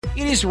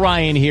It is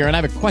Ryan here, and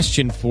I have a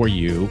question for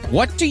you.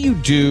 What do you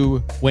do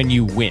when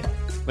you win?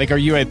 Like, are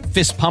you a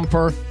fist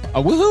pumper,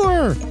 a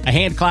woohooer, a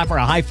hand clapper,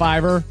 a high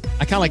fiver?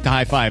 I kind of like the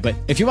high five, but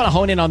if you want to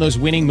hone in on those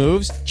winning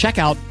moves, check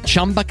out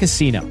Chumba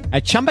Casino.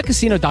 At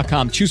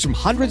ChumbaCasino.com, choose from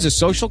hundreds of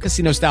social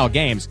casino-style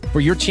games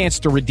for your chance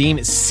to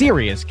redeem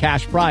serious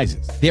cash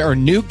prizes. There are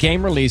new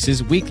game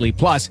releases weekly,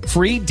 plus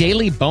free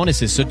daily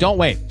bonuses. So don't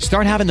wait.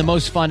 Start having the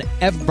most fun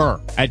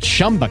ever at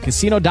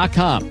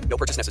ChumbaCasino.com. No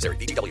purchase necessary.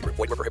 VGW Group.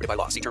 Void where prohibited by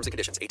law. See terms and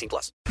conditions.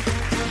 18+.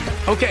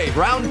 Okay,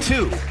 round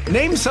two.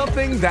 Name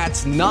something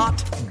that's not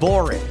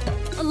boring.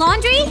 A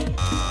laundry?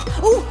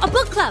 Ooh, a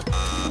book club.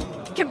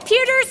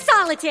 Computer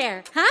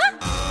solitaire,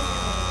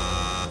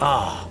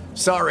 huh?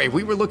 Sorry,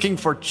 we were looking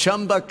for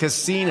Chumba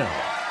Casino.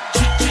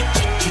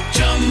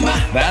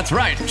 That's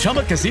right.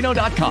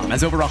 ChumbaCasino.com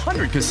has over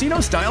 100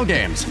 casino-style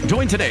games.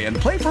 Join today and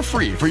play for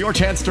free for your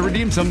chance to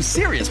redeem some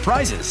serious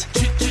prizes.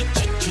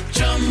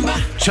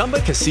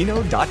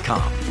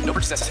 ChumbaCasino.com. No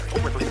purchase necessary.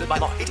 Void where prohibited by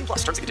law. 18+.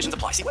 Terms and conditions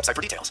apply. See website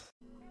for details.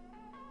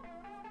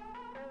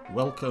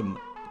 Welcome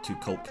to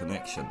Cult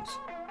Connections.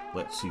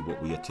 Let's see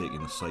what we are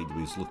taking a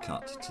sideways look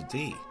at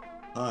today.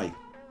 Hi,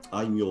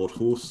 I'm your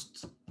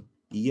host,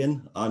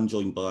 Ian. I'm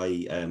joined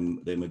by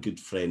my good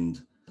friend,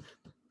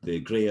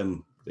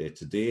 Graham,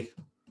 today.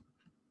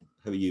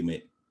 How are you,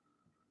 mate?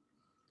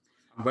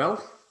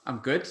 Well, I'm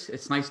good.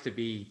 It's nice to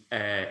be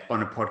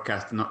on a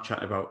podcast and not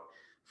chatting about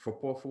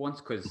football for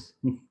once, because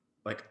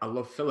like I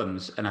love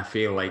films and I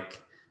feel like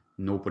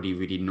nobody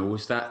really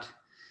knows that,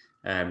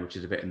 which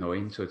is a bit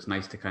annoying. So it's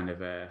nice to kind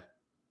of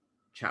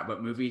chat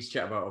about movies,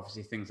 chat about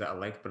obviously things that I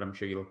like, but I'm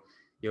sure you'll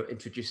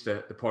introduce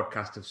the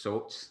podcast of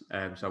sorts.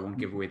 So I won't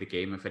give away the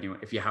game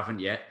if you haven't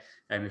yet.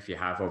 If you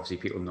have, obviously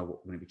people know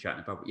what we're going to be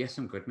chatting about. But yes,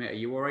 I'm good, mate. Are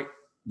you all right?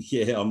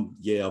 Yeah,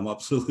 I'm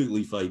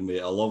absolutely fine,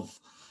 mate. I love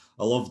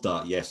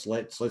that. Yes,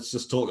 let's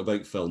just talk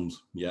about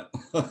films. Yeah.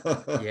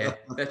 Yeah,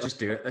 let's just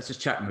do it. Let's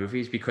just chat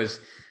movies, because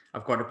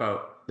I've got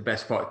about the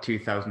best part of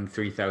 2,000,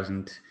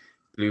 3,000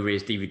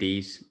 Blu-rays,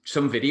 DVDs,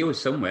 some videos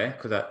somewhere,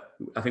 because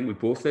I think we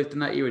both lived in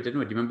that era, didn't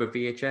we? Do you remember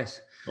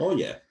VHS? Oh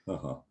yeah. Do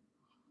you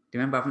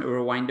remember having to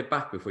rewind it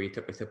back before you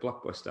took it to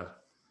Blockbuster?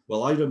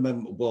 Well, I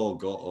remember. Well,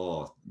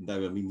 God.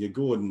 Now, I mean, you're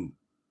going.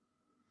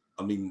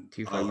 I mean,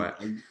 too far back.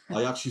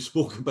 I actually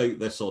spoke about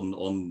this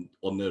on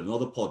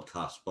another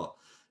podcast, but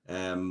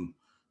I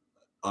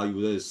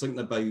was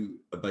thinking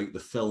about the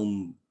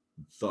film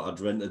that I'd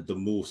rented the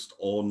most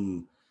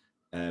on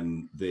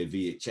the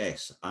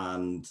VHS,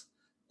 and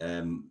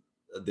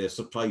the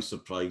surprise,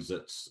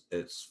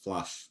 it's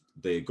Flash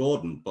Day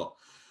Gordon, but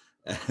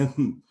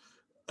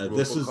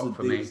this is the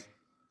days.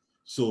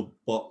 So,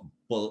 but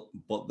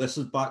this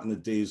is back in the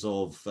days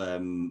of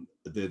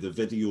the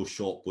video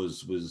shop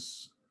was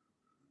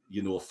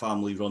a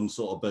family run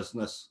sort of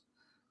business.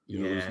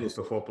 There was no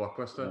before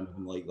Blockbuster,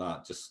 anything like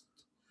that. Just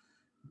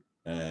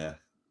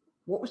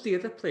what was the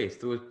other place?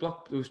 There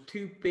was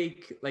two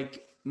big,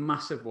 like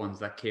massive ones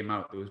that came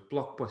out. There was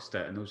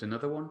Blockbuster and there was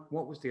another one.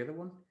 What was the other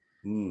one?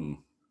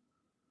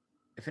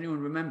 If anyone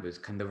remembers,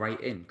 can they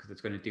write in? Because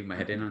it's going to do my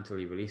head in until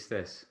you release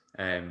this.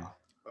 I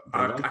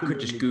could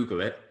just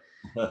Google it,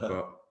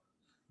 but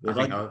I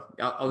think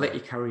I'll let you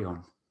carry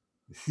on.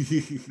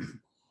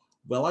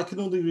 Well, I can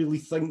only really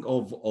think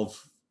of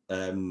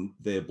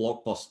the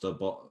Blockbuster,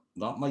 but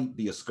that might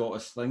be a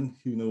Scottish thing.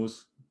 Who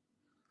knows?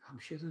 I'm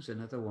sure there's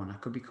another one. I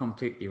could be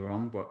completely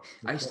wrong, but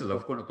I used to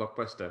love going to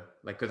Blockbuster.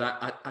 Like, because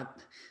I there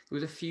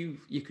was a few,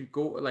 you could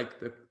go to like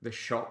the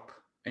shop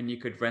and you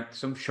could rent.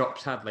 Some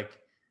shops had like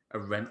a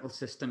rental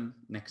system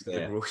next to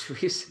the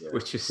groceries,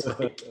 which is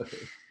like,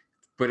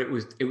 but it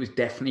was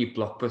definitely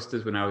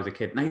Blockbusters when I was a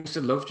kid. And I used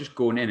to love just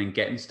going in and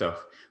getting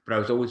stuff, but I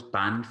was always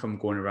banned from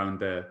going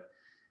around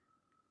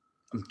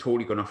I'm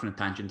totally going off on a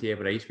tangent here,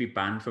 but I used to be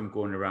banned from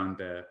going around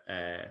the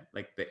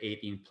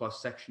 18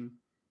 plus section.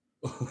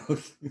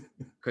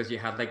 Because you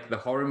had like the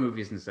horror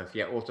movies and stuff. But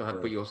you also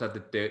had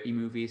the dirty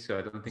movies, so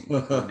I don't think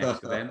you could go next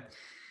to them.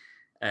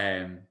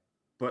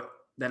 But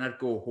then I'd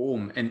go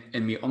home, and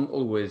my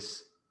uncle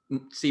was.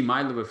 See,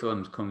 my love of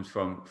films comes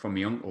from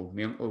my uncle.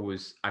 My uncle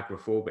was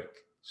agoraphobic,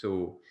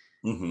 so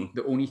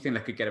the only thing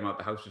that could get him out of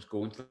the house was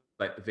going to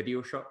like the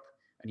video shop,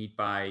 and he'd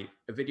buy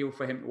a video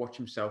for him to watch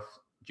himself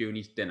during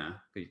his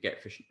dinner, because he'd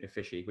get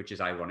fishy, which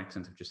is ironic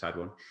since I've just had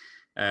one.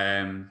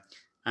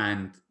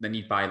 And then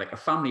he'd buy like a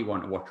family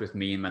one to watch with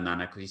me and my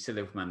nana, because he still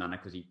lived with my nana,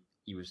 because he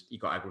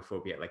got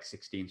agoraphobia at like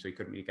 16, so he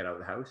couldn't really get out of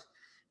the house.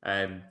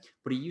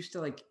 But he used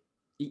to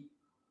he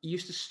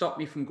used to stop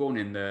me from going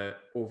in the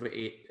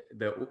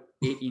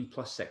 18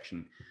 plus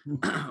section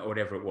or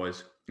whatever it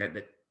was,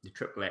 the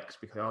triple X,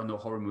 because no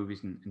horror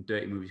movies and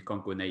dirty movies, you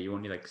can't go in there, you're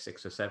only like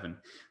 6 or 7.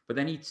 But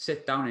then he'd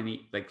sit down and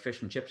eat like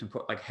fish and chips and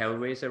put like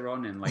Hellraiser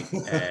on and like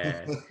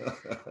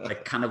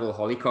like Cannibal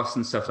Holocaust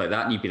and stuff like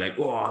that, and he'd be like,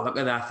 oh, look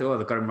at that, oh,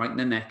 they got him right in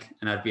the neck.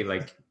 And I'd be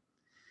like,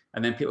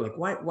 and then people are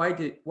like, why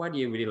do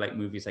you really like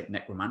movies like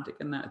Necromantic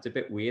and that? It's a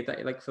bit weird that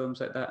you like films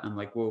like that. And I'm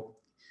like, well,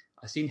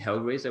 I seen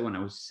Hellraiser when I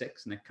was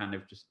 6, and it kind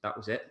of just, that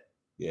was it.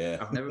 Yeah,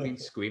 I've never been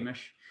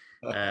squeamish.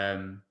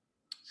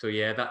 So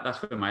yeah,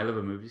 that's where my love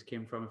of movies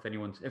came from. If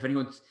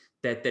anyone's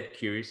dead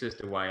curious as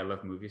to why I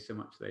love movies so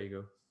much, there you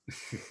go.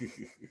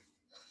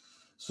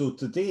 So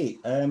today,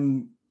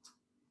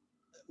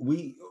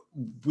 we'd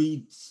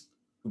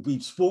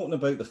spoken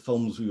about the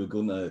films we were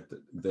going to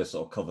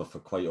sort of cover for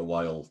quite a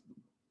while,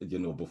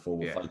 before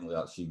we finally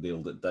actually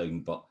nailed it down.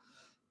 But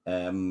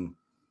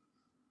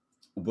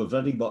we're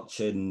very much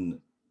in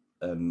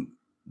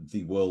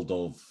the world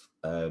of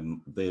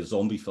the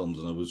zombie films,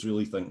 and I was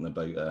really thinking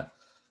about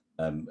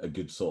a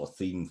good sort of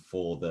theme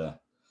for the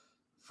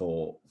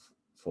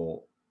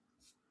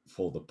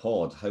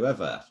pod.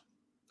 However,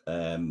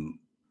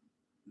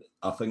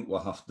 I think we'll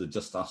have to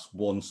just ask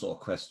one sort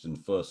of question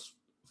first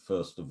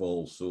of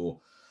all.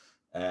 So,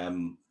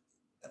 and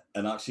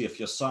actually, if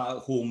you're sat at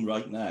home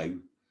right now,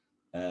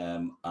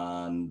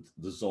 and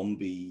the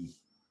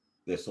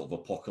sort of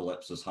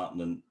apocalypse is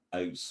happening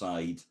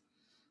outside,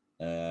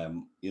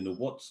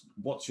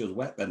 what's your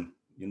weapon?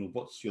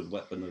 What's your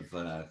weapon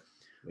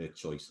of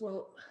choice?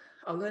 Well,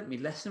 I learned my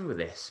lesson with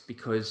this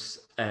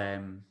because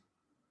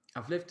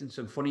I've lived in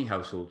some funny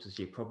households, as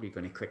you're probably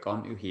going to click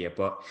onto here.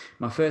 But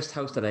my first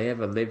house that I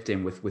ever lived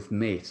in with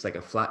mates, like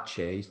a flat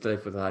share, I used to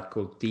live with a lad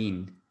called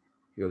Dean,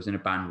 who I was in a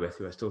band with,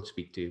 who I still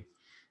speak to,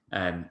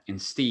 and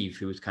Steve,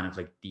 who was kind of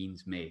like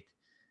Dean's mate.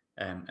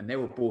 And they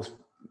were both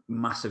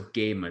massive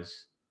gamers.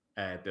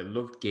 They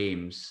loved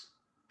games,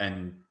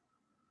 and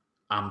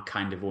I'm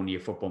kind of only a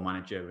football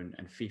manager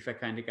and FIFA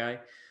kind of guy.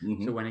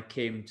 Mm-hmm. So when it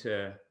came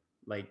to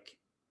like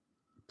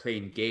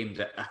playing games,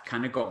 I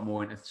kind of got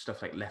more into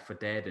stuff like Left 4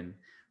 Dead and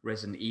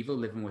Resident Evil,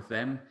 living with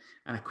them.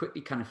 And I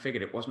quickly kind of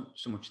figured it wasn't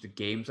so much the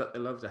games that they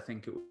loved. I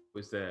think it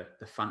was the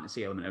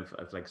fantasy element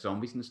of like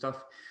zombies and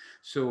stuff.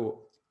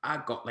 So I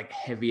got like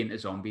heavy into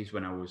zombies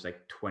when I was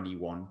like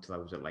 21 till I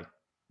was at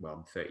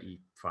I'm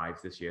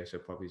 35 this year, so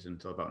probably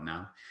until about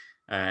now.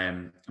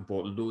 I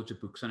bought loads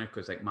of books on it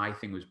because like my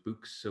thing was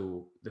books.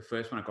 So the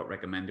first one I got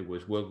recommended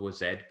was World War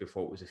Z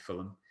before it was a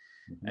film.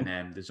 Mm-hmm.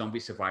 And the Zombie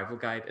Survival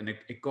Guide. And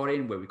it got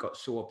in where we got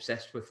so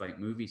obsessed with like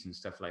movies and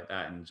stuff like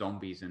that and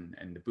zombies and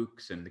the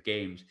books and the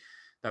games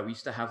that we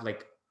used to have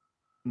like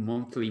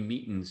monthly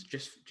meetings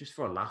just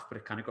for a laugh, but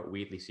it kind of got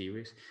weirdly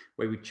serious,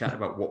 where we'd chat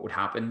about what would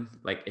happen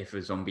like if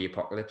a zombie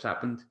apocalypse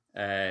happened.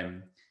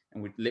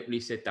 And we'd literally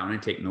sit down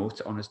and take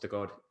notes, honest to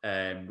God.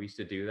 We used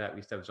to do that. We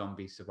used to have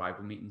zombie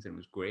survival meetings, and it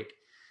was great.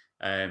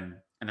 And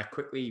I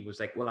quickly was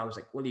like,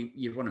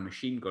 you run a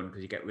machine gun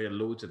because you get rid of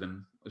loads of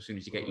them as soon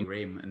as you get your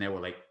aim. And they were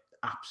like,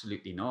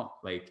 absolutely not.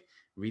 Like,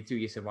 read through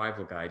your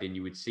survival guide and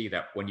you would see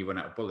that when you run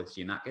out of bullets,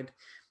 you're knackered.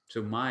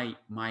 So my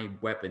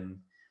weapon,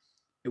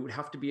 it would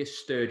have to be a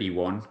sturdy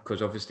one,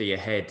 because obviously a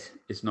head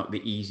is not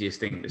the easiest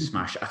thing to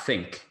smash, I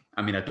think.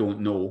 I mean, I don't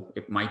know.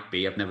 It might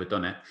be. I've never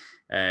done it.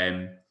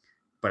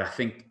 But I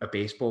think a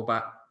baseball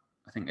bat,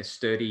 I think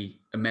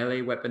a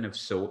melee weapon of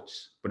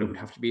sorts, but it would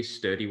have to be a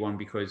sturdy one,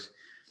 because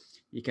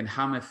you can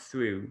hammer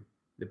through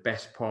the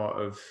best part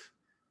of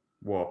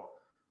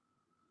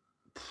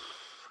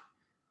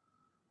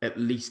at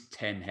least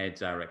 10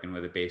 heads, I reckon,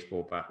 with a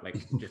baseball bat, like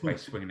just by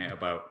swinging it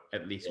about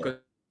at least.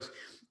 Because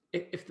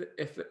if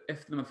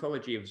the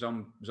mythology of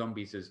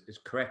zombies is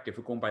correct, if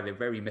we're going by the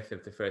very myth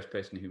of the first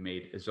person who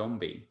made a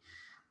zombie,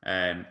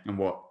 and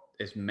what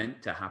is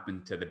meant to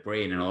happen to the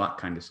brain and all that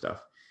kind of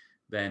stuff,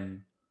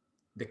 then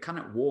they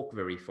cannot walk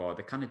very far.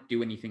 They cannot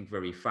do anything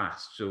very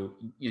fast. So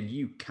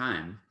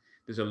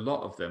there's a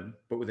lot of them,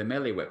 but with a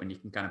melee weapon, you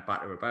can kind of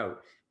batter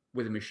about.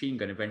 With a machine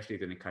gun, eventually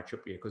they're going to catch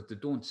up to you, because they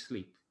don't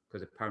sleep,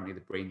 because apparently the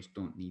brains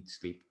don't need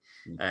sleep.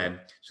 Okay.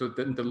 So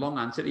the long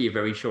answer to your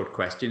very short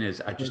question is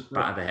I just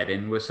batter the head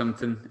in with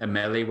something, a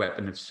melee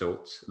weapon of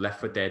sorts. Left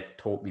 4 Dead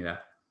taught me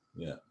that.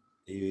 Yeah,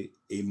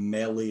 a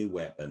melee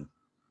weapon.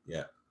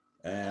 Yeah.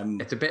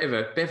 It's a bit of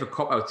a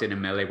cop out in a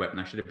melee weapon.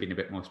 I should have been a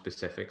bit more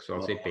specific, so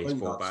I'll say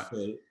baseball bat.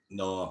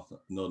 No.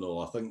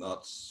 I think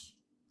that's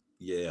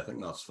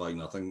fine.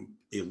 I think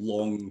a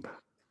long,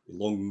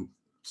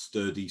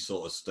 sturdy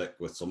sort of stick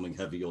with something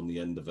heavy on the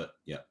end of it.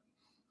 Yeah.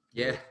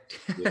 Yeah.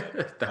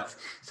 That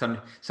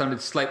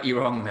sounded slightly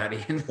wrong, that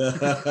Ian.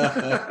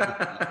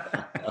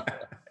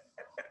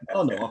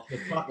 No. For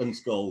cracking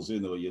skulls,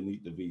 you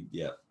need to be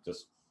Got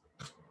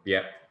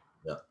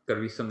to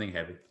be something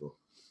heavy.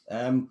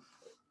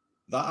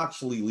 That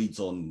actually leads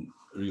on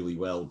really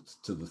well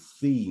to the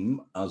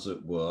theme, as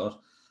it were.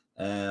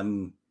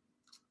 So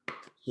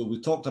we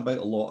talked about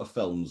a lot of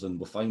films, and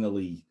we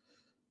finally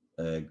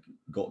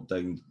got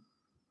down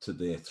to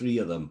the three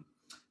of them.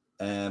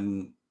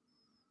 And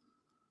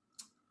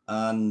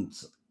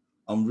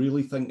I'm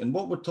really thinking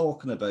what we're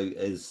talking about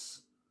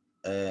is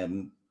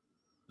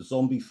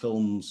zombie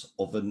films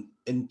of an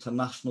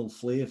international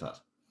flavour.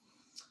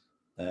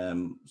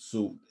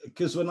 So,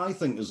 because when I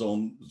think of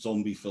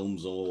zombie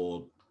films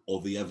or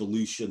the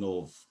evolution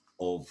of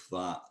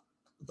that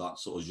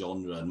sort of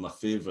genre, and my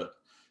favourite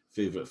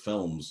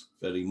films,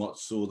 very much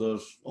so, they're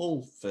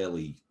all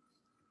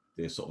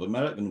they're sort of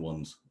American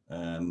ones.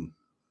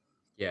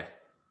 Yeah.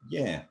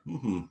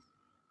 Mm-hmm.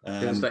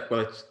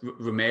 It's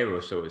Romero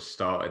sort of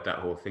started that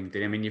whole thing.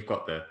 I mean, you've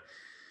got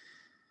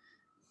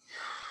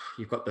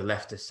you've got the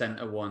left to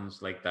center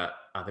ones like that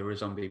other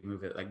zombie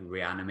movie like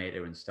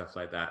Reanimator and stuff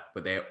like that,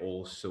 but they're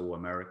all so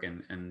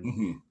American.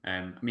 And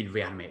I mean,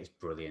 Reanimator is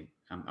brilliant.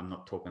 I'm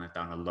not talking that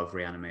down. I love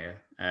Reanimator.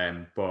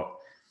 But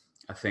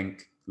I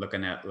think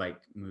looking at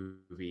like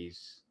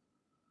movies,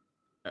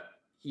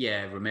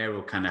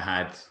 Romero kind of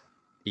had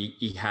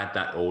he had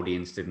that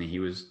audience, didn't he? He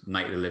was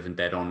Night of the Living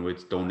Dead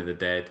onwards, Dawn of the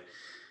Dead.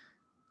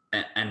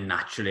 And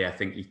naturally, I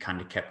think he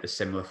kind of kept a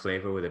similar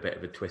flavor with a bit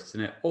of a twist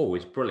in it.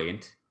 Always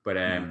brilliant, but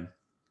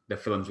the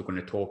films we're going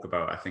to talk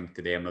about, I think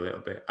today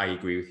I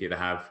agree with you. They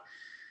have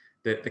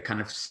the kind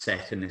of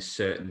set in a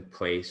certain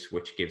place,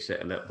 which gives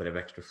it a little bit of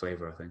extra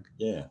flavor, I think.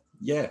 Yeah,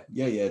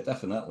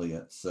 definitely.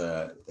 It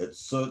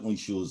certainly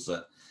shows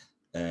that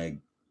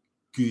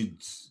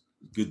good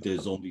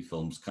zombie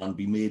films can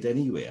be made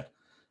anywhere.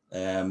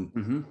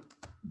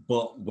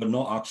 But we're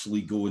not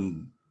actually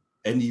going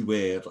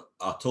anywhere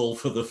at all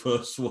for the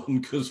first one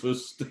because we're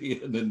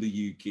staying in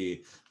the UK,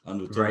 and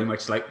we're very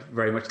much like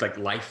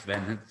life.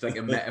 Then it's like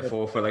a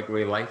metaphor for like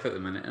real life at the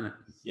minute, isn't it?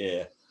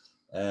 Yeah,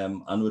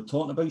 and we're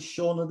talking about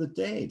Shaun of the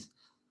Dead.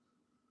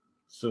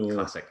 So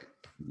classic.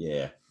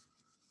 Yeah.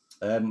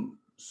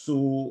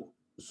 So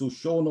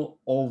Shaun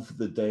of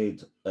the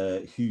Dead,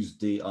 whose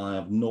date I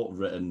have not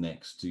written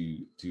next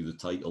to the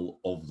title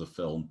of the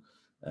film.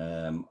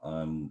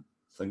 I'm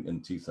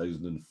thinking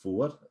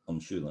 2004. I'm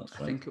sure that's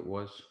right. I think it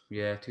was.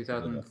 Yeah,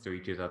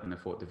 2003,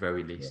 2004 at the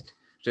very least.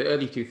 So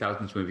early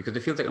 2000s movie, because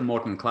it feels like a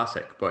modern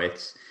classic, but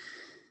it's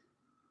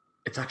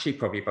actually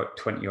probably about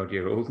 20 odd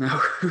year old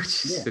now.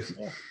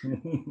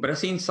 But I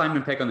seen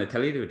Simon Pegg on the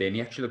telly the other day, and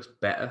he actually looks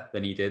better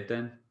than he did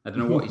then. I don't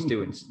know what he's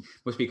doing.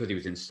 Must be because he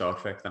was in Star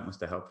Trek. That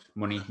must have helped.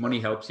 Money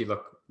helps you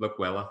look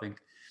well, I think.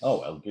 Oh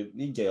well, good.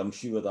 Yeah, I'm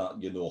sure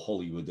that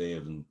Hollywood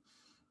air and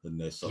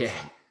this sort of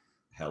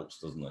helps,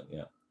 doesn't it?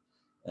 Yeah.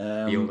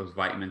 All those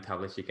vitamin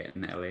tablets you get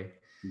in LA.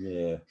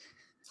 Yeah.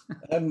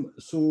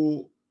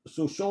 So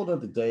Shaun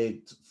of the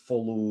Dead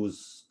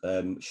follows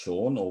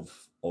Shaun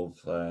of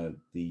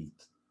the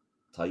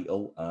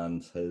title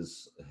and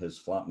his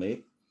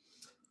flatmate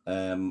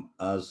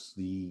as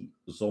the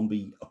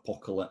zombie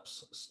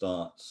apocalypse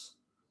starts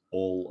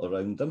all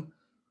around them,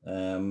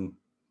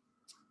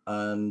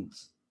 and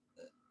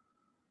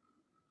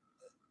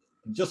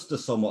just to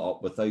sum it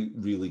up without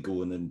really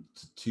going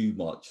into too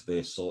much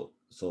there sort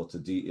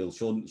of detail,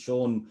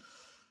 Shaun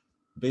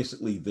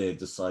basically there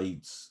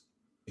decides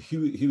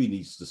who he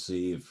needs to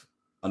save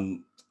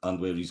and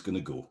where he's going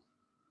to go.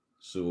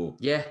 So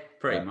yeah,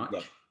 pretty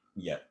much.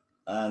 Yeah.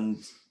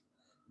 And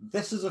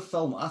this is a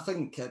film, I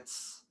think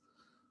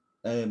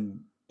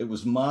it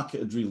was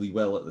marketed really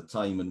well at the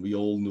time, and we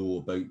all know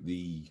about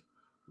the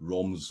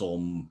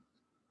rom-zom,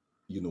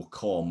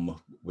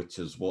 com, which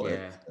is what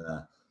it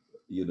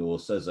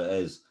says it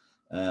is.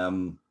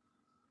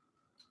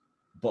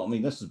 But I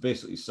mean, this is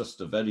basically just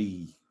a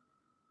very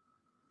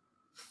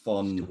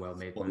fun,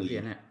 well-made movie,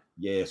 isn't it?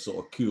 Yeah,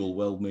 sort of cool,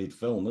 well-made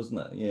film, isn't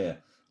it? Yeah.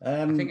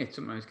 I think it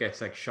sometimes gets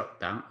like shut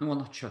down. Well,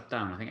 not shut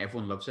down. I think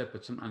everyone loves it,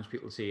 but sometimes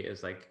people see it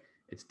as like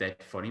it's dead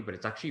funny, but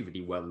it's actually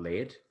really well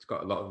laid. It's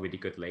got a lot of really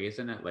good layers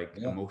in it, like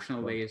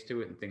emotional layers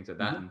to it and things like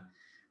that. And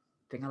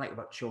the thing I like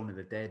about Shaun of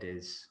the Dead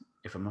is,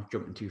 if I'm not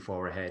jumping too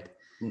far ahead,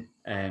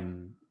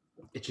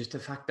 it's just the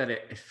fact that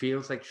it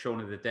feels like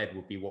Shaun of the Dead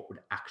would be what would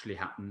actually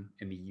happen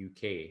in the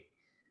UK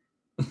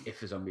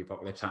if a zombie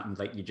apocalypse happened.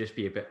 Like, you'd just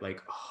be a bit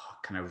like, oh,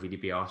 can I really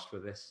be arsed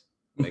with this?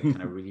 Like,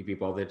 can I really be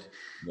bothered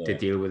to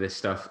deal with this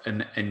stuff?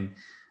 And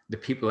the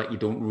people that you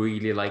don't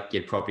really like,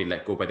 you'd probably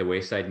let go by the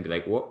wayside and be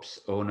like, whoops,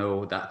 oh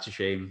no, that's a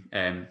shame.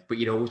 But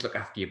you'd always look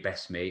after your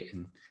best mate,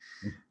 and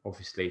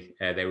obviously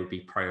there would be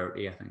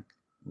priority, I think.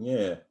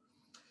 Yeah.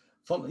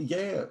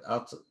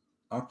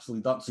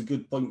 Actually, that's a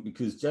good point,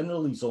 because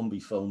generally zombie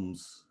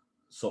films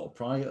sort of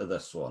prior to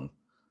this one,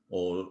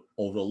 or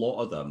a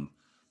lot of them,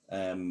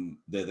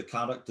 the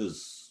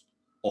characters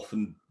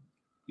often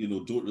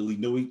don't really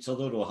know each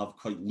other or have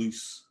quite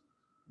loose,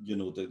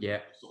 sort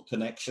of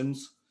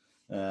connections.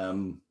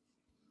 Until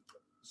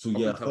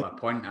that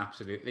point,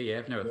 absolutely. Yeah,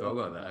 I've never thought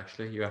about that.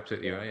 Actually, you're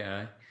absolutely right.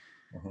 Yeah.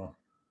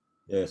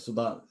 Yeah. So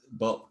that,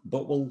 but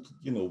we'll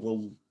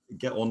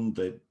get on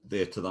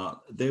there to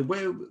that.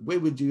 Where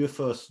would you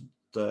first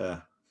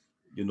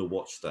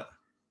watched it?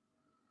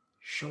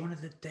 Shaun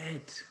of the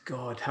Dead.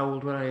 God, how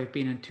old would I have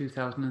been in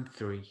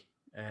 2003?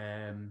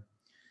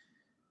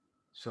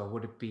 So I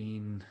would have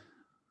been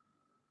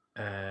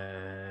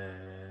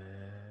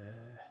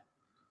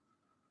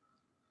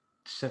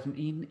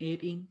 17,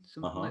 18,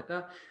 something like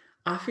that.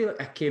 I feel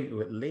like I came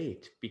to it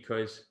late,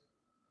 because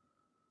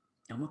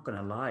I'm not going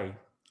to lie,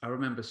 I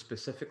remember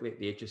specifically at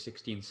the age of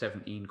 16,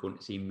 17 going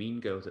to see Mean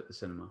Girls at the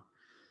cinema,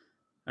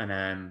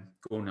 and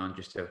going on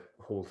just a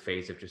whole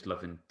phase of just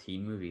loving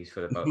teen movies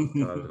for about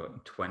until I was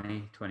about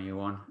 20,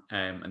 21,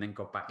 and then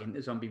got back into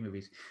zombie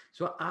movies.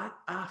 So I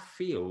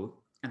feel,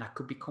 and I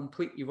could be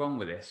completely wrong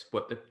with this,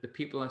 but the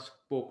people I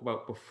spoke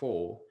about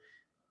before,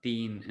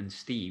 Dean and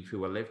Steve,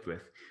 who I lived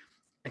with,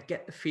 I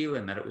get the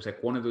feeling that it was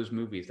like one of those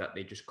movies that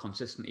they just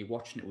consistently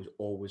watched and it was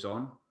always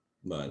on.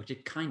 Right. which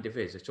it kind of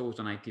is. It's always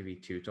on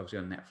ITV2. It's obviously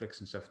on Netflix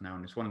and stuff now,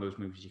 and it's one of those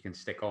movies you can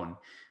stick on.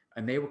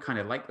 And they were kind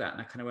of like that,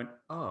 and I kind of went,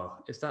 "Oh,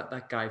 is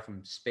that guy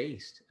from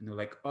Spaced?" And they're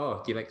like,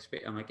 "Oh, do you like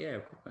Spaced?" I'm like, "Yeah,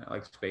 I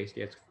like Spaced.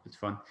 Yeah, it's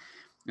fun."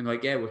 And they're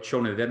like, "Yeah, well,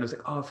 Shaun of the Dead." And I was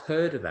like, "Oh, I've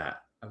heard of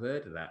that.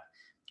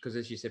 Because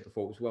as you said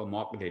before, it was well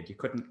marketed. You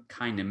couldn't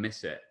kind of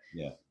miss it."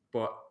 Yeah.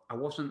 But I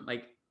wasn't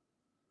like,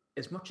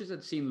 as much as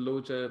I'd seen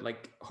loads of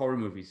like horror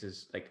movies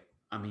as like,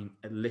 I mean,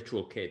 a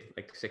literal kid,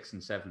 like 6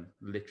 and 7,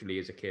 literally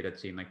as a kid, I'd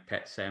seen like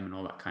Pet Sem and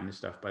all that kind of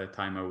stuff by the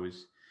time I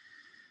was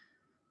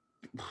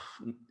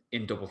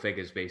in double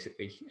figures,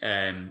 basically.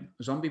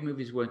 Zombie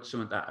movies weren't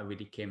something that I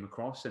really came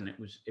across, and it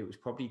was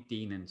probably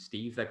Dean and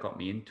Steve that got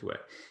me into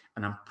it.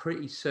 And I'm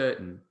pretty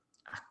certain,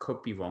 I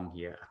could be wrong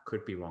here,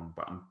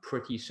 but I'm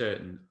pretty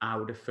certain I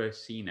would have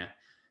first seen it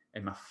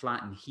in my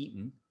flat in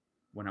Heaton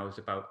when I was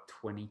about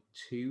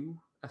 22,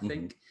 I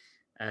think.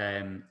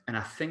 And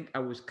I think I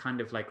was kind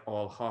of like,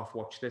 I'll half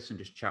watch this and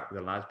just chat with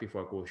the lads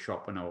before I go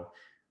shopping or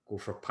go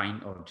for a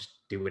pint or just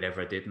do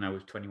whatever I did. And I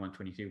was 21,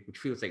 22, which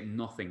feels like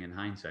nothing in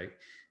hindsight.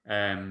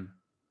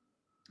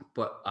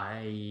 But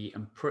I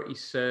am pretty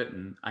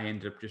certain I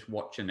ended up just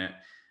watching it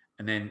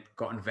and then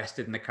got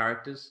invested in the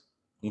characters,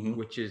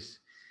 which is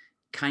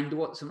kind of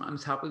what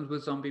sometimes happens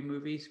with zombie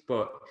movies.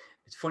 But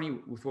it's funny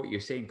with what you're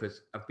saying,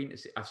 because I've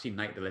seen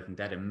Night of the Living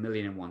Dead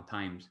 1,000,001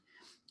 times.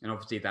 And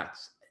obviously I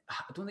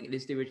don't think it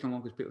is the original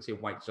one, because people say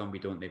White Zombie,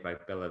 don't they, by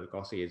Bela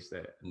Lugosi is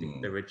the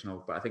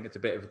original, but I think it's a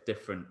bit of a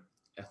different.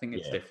 I think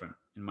it's different,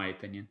 in my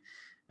opinion.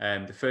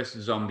 The first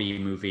zombie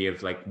movie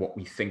of like what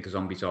we think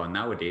zombies are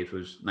nowadays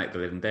was Night of the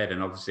Living Dead,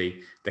 and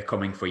obviously they're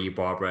coming for you,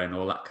 Barbara, and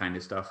all that kind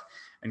of stuff.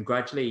 And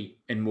gradually,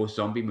 in most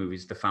zombie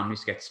movies, the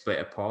families get split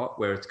apart,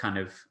 where it's kind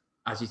of,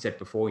 as you said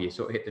before, you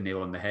sort of hit the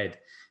nail on the head.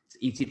 It's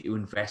easy to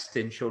invest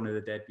in Shaun of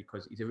the Dead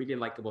because he's a really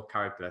likable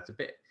character.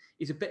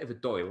 He's a bit of a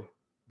Doyle,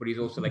 but he's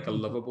also like a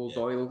lovable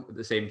Doyle at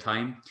the same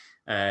time.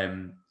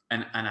 And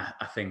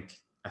I think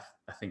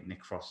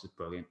Nick Frost is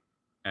brilliant.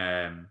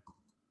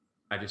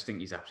 I just think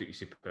he's absolutely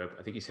superb.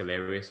 I think he's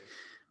hilarious.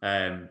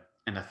 And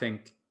I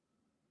think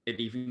it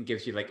even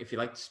gives you, like, if you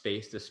like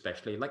Spaced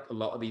especially, like a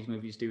lot of these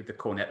movies do, the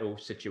Cornetto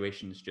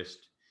situation is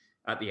just,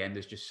 at the end,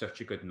 is just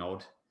such a good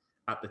nod.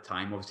 At the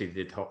time, obviously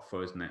they did Hot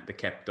Fuzz and they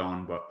kept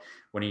on, but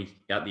when he,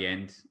 at the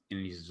end, and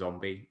he's a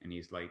zombie and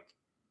he's like,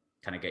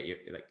 kind of get you,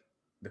 like,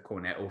 the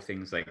Cornetto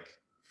things like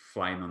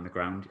flying on the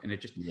ground, and it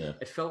just,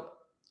 it felt,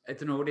 I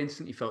don't know, it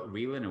instantly felt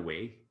real in a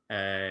way,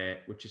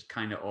 which is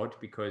kind of odd,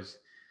 because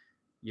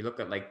you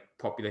look at like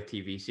popular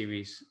TV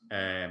series,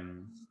 The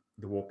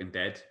Walking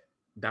Dead,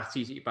 that's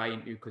easy to buy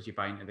into because you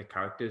buy into the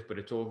characters, but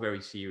it's all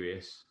very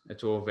serious.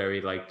 It's all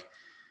very like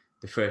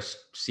the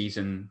first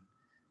season,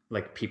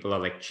 like people are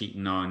like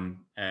cheating on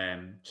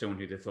someone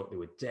who they thought they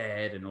were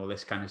dead and all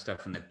this kind of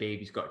stuff, and the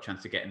baby's got a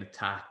chance of getting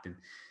attacked, and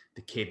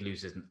the kid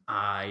loses an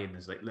eye, and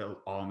there's like little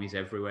armies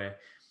everywhere.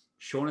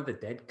 Shaun of the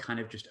Dead kind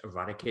of just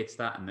eradicates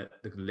that, and they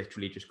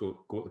literally just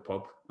go to the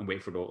pub and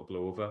wait for it all to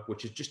blow over,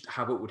 which is just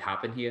how it would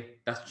happen here.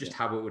 That's just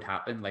how it would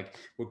happen. Like,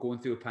 we're going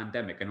through a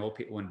pandemic, and all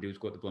people want to do is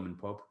go to the blooming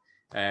pub,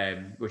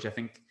 which I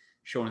think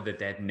Shaun of the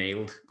Dead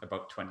nailed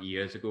about 20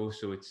 years ago.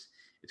 So it's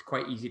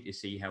quite easy to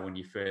see how when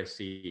you first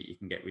see it, you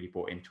can get really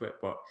bought into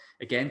it. But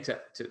again, to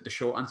the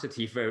short answer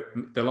to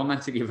the long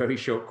answer to your very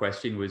short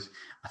question was,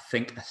 I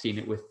think I've seen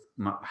it with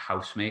my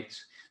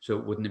housemates, so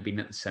it wouldn't have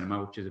been at the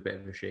cinema, which is a bit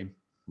of a shame.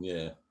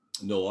 Yeah.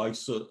 No, I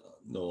sort of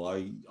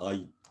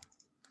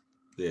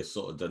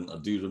didn't. I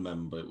do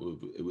remember it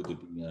would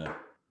have been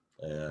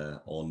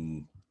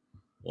on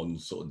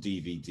sort of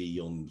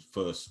DVD on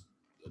first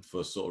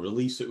sort of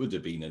release. It would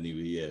have been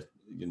anyway. Yeah,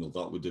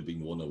 that would have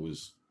been one I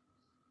was,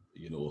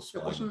 I'll watch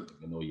that.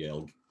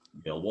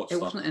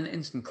 It wasn't an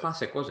instant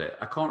classic, was it?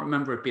 I can't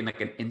remember it being like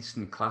an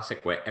instant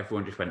classic where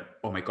everyone just went,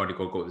 "Oh my god, you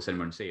got to go to the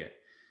cinema and see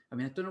it." I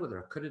mean, I don't know whether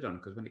I could have done,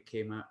 because when it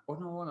came out,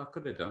 I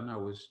could have done. I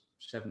was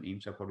 17,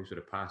 so I probably should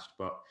have passed.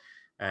 But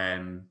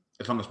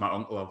as long as my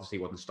uncle obviously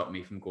wouldn't stop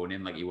me from going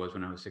in like he was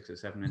when I was 6 or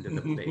 7 and did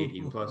the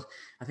 18 plus.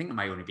 I think it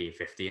might only be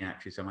 15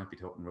 actually, so I might be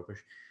talking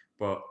rubbish.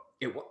 But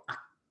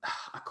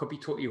I could be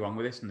totally wrong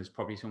with this, and there's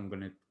probably someone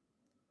going to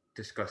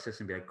discuss this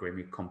and be like, "Graham,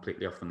 you're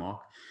completely off the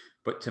mark."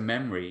 But to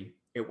memory,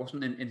 it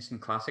wasn't an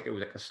instant classic. It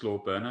was like a slow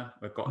burner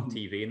that got on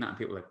TV and that, and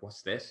people were like,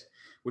 "What's this?"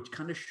 Which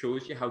kind of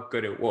shows you how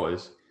good it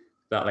was.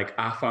 That, like,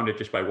 I found it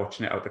just by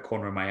watching it out the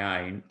corner of my eye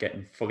and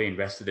getting fully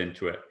invested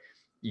into it.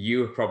 You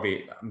were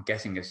probably, I'm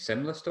guessing, a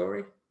similar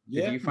story.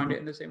 Yeah. Did you find it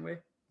in the same way?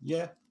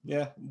 Yeah.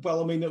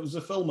 Well, I mean, it was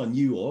a film I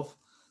knew of,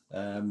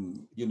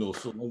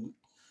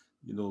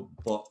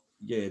 but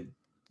yeah,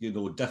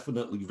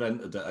 definitely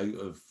rented it out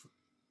of,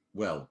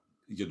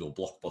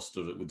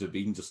 Blockbuster. It would have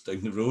been just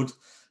down the road,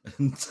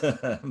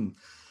 and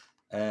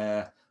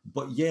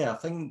but yeah, I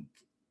think,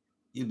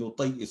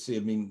 like you say, I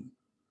mean,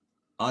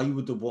 I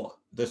would have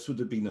this would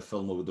have been a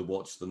film I would have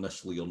watched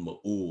initially on my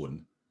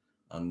own,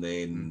 and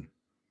then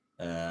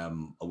I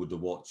would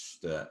have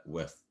watched it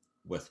with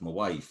my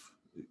wife,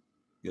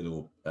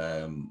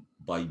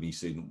 by me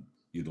saying,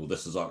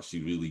 this is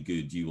actually really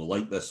good. You will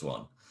like this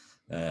one.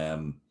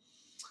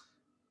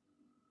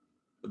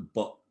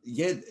 but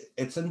yeah,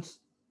 it's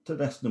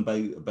interesting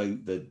about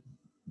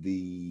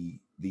the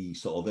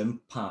sort of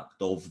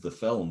impact of the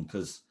film,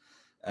 because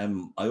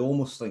I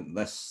almost think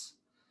this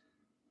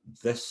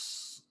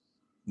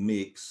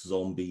makes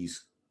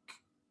zombies,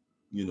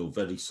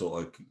 very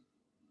sort of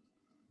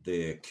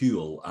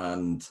cool,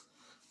 and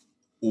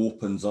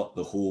opens up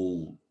the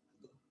whole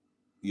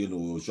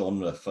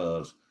genre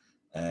for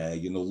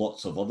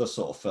lots of other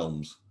sort of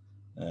films.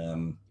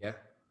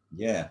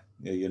 Yeah,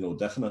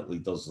 definitely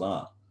does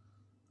that.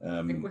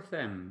 I think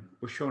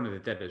with Shaun of the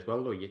Dead as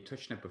well, though, you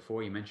touched on it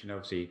before. You mentioned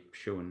obviously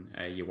showing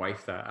your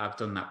wife that. I've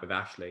done that with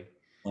Ashley.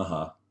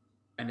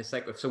 And it's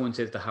like if someone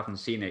says they haven't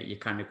seen it, you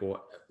kind of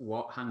go,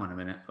 "What? Hang on a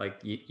minute! Like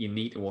you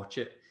need to watch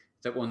it."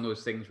 It's like one of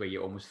those things where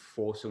you almost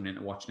force someone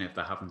into watching it if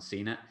they haven't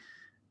seen it.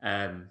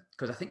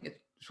 Because I think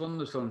it's one of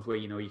those films where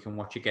you can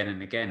watch again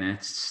and again, and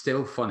it's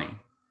still funny.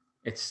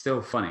 It's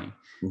still funny.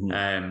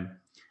 And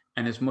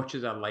as much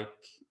as I like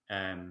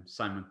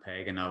Simon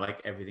Pegg and I like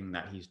everything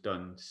that he's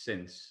done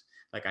since,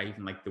 like I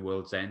even like The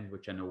World's End,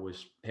 which I know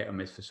was hit or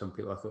miss for some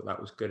people. I thought that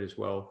was good as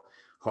well.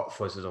 Hot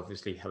Fuzz is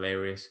obviously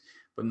hilarious,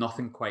 but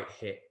nothing quite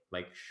hit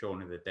like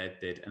Shaun of the Dead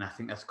did. And I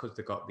think that's because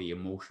they got the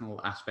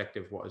emotional aspect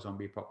of what a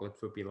zombie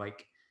apocalypse would be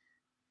like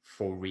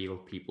for real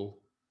people.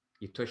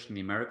 You touched on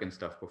the American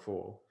stuff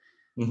before.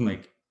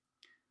 Like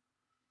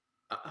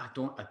I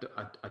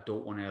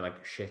don't want to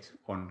like shit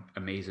on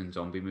amazing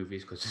zombie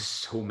movies because there's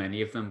so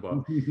many of them, but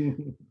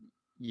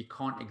you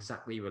can't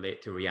exactly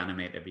relate to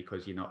Reanimator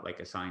because you're not like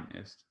a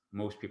scientist.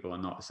 Most people are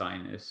not a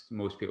scientist.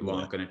 Most people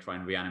aren't going to try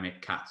and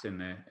reanimate cats in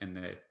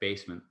the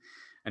basement,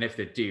 and if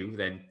they do,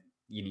 then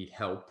you need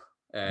help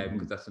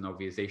because that's an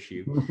obvious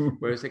issue.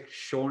 Whereas like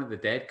Shaun of the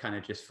Dead kind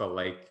of just felt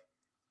like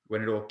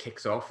when it all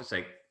kicks off,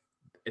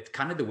 it's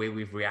kind of the way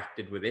we've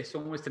reacted with this,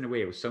 almost in a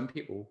way. With some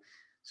people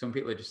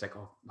are just like,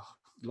 oh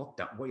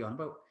lockdown, what are you on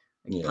about?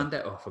 Like, pan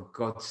that off, for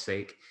God's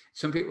sake.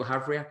 Some people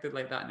have reacted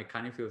like that, and it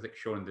kind of feels like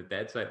Shaun of the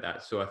Dead's like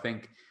that. So I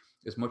think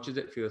as much as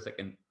it feels like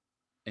an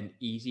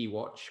easy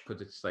watch,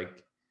 because it's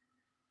like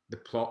the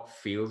plot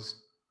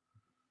feels,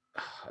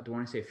 I don't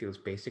want to say it feels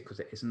basic because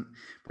it isn't,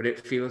 but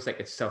it feels like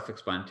it's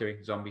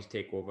self-explanatory. Zombies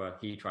take over,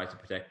 he tries to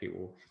protect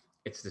people.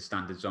 It's the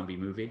standard zombie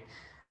movie.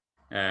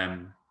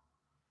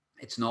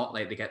 It's not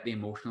like they get the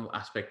emotional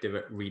aspect of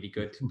it really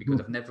good,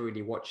 because I've never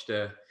really watched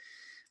a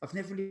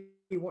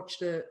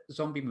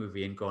zombie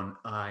movie and gone,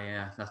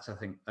 yeah, that's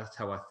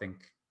how I think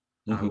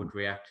I would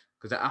react,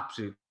 because I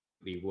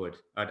absolutely would.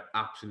 I'd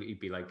absolutely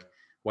be like,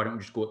 why don't we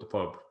just go to the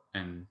pub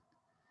and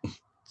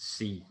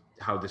see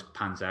how this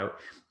pans out?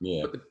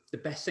 But the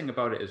best thing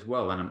about it as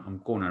well, and I'm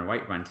going on a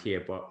right rant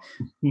here, but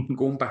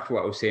going back to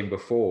what I was saying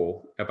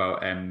before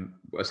about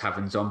us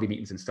having zombie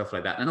meetings and stuff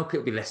like that, and I know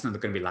people be listening,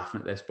 they're going to be laughing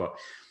at this, but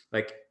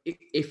like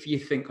if you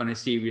think on a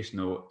serious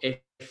note,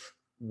 if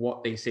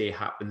what they say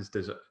happens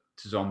to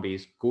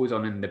zombies goes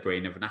on in the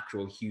brain of an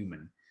actual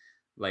human,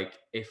 like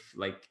if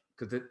like,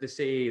 because they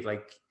say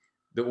like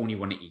they only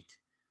want to eat,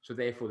 so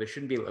therefore they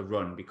shouldn't be able to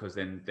run because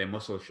then their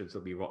muscles should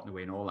still be rotting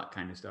away and all that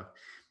kind of stuff.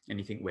 And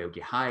you think, where would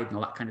you hide and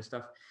all that kind of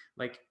stuff?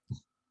 Like,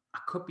 I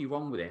could be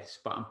wrong with this,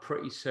 but I'm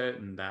pretty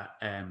certain that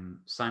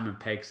Simon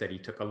Pegg said he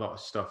took a lot of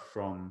stuff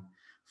from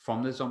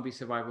the Zombie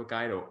Survival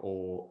Guide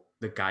or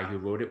the guy who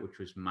wrote it, which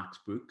was Max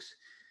Brooks.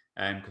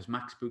 Because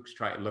Max Brooks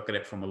tried to look at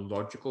it from a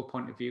logical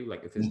point of view,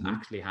 like if this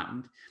actually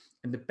happened.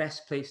 And the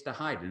best place to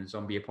hide in a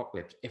zombie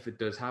apocalypse, if it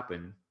does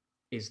happen,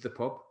 is the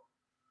pub.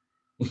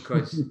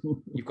 Because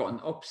you've got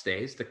an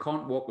upstairs, they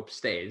can't walk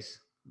upstairs,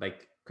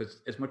 like,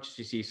 because as much as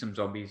you see some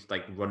zombies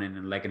like running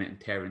and legging it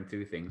and tearing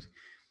through things,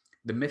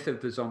 the myth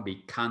of the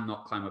zombie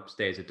cannot climb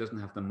upstairs. It doesn't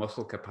have the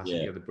muscle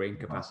capacity or the brain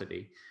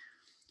capacity.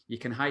 You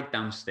can hide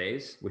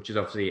downstairs, which is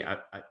obviously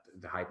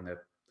the hide in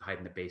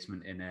the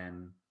basement in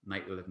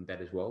Night of the Living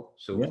Dead as well.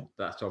 So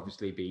that's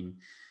obviously been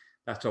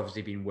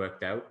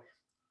worked out.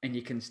 And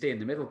you can stay in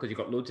the middle because you've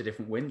got loads of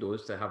different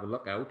windows to have a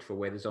look out for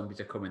where the zombies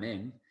are coming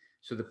in.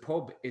 So the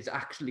pub is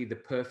actually the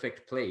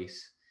perfect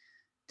place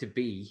to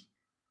be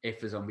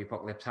if a zombie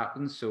apocalypse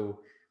happens.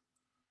 So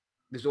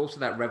there's also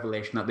that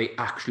revelation that they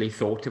actually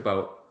thought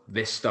about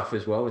this stuff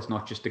as well. It's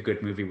not just a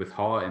good movie with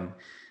heart and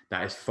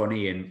that is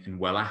funny and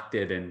well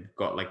acted and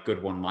got like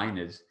good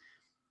one-liners.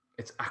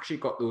 It's actually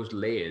got those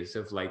layers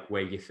of like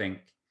where you think,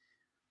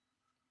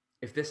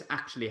 if this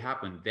actually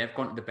happened, they've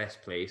gone to the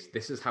best place.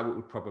 This is how it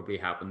would probably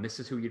happen. This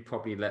is who you'd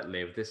probably let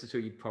live. This is who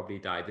you'd probably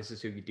die. This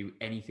is who you'd do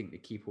anything to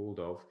keep hold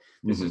of.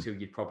 This is who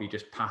you'd probably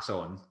just pass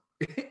on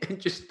and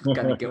just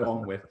kind of get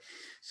on with.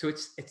 So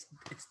it's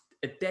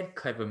a dead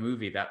clever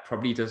movie that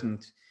probably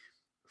doesn't,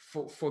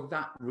 for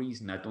that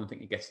reason, I don't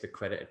think it gets the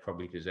credit it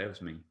probably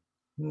deserves me.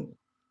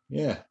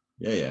 Yeah.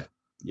 I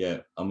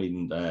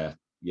mean,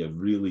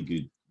 really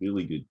good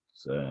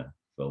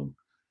film.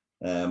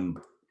 I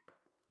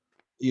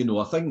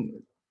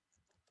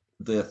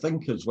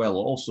think as well,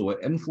 also it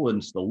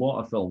influenced a lot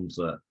of films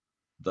that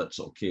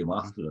sort of came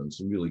after it, and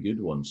some really good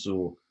ones.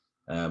 So,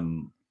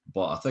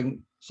 but I think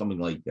something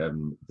like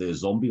the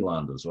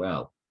Zombieland as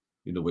well,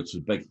 which was a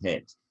big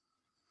hit.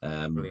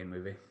 Brilliant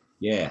movie.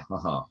 Yeah,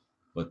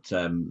 but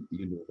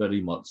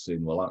very much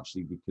saying, well,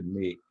 actually, we can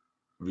make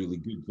really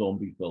good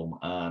zombie film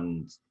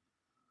and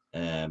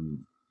have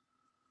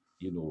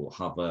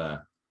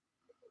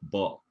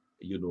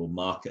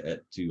market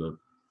it to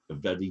a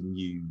very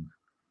new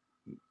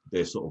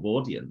sort of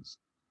audience.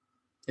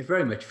 It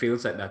very much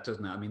feels like that,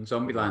 doesn't it? I mean,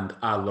 Zombieland,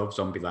 I love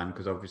Zombieland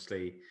because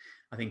obviously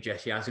I think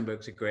Jesse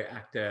Eisenberg's a great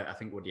actor. I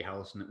think Woody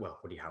Harrelson,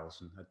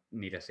 I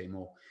need to say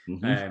more.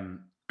 Mm-hmm.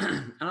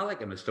 And I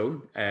like Emma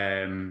Stone.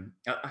 I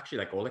actually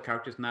like all the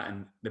characters in that,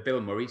 and the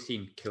Bill Murray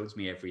scene kills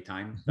me every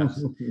time.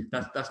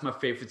 That's my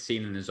favorite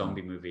scene in a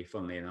zombie movie,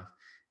 funnily enough.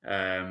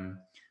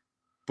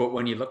 But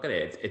when you look at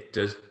it, it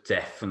does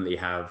definitely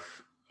have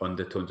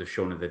undertones of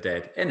Shaun of the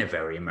Dead in a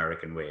very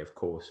American way, of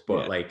course.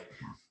 But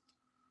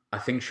I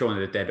think Shaun of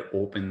the Dead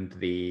opened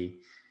the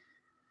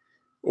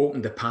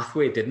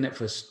pathway, didn't it,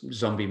 for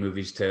zombie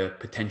movies to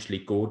potentially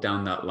go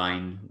down that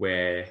line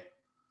where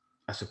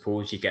I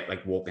suppose you get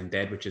like Walking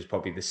Dead, which is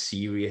probably the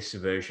serious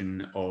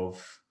version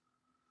of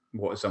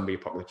what a zombie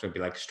apocalypse would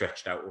be like,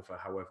 stretched out over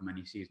however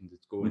many seasons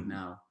it's going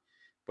now.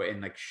 But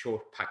in like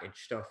short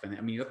package stuff. And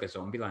I mean, look at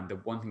Zombieland. The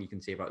one thing you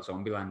can say about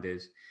Zombieland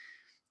is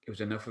it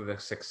was enough of a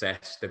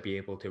success to be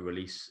able to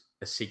release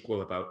a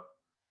sequel about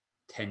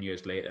 10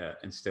 years later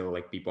and still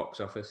like be box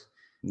office.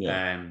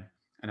 And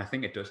I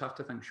think it does have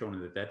to thank Shaun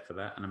of the Dead for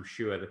that. And I'm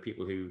sure the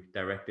people who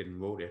directed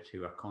and wrote it,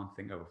 who I can't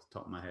think of off the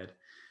top of my head,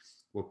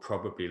 will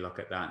probably look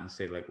at that and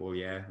say like, well,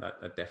 yeah,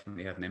 that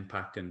definitely had an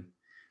impact. And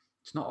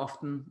it's not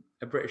often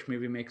a British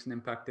movie makes an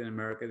impact in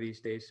America these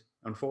days,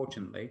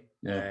 unfortunately.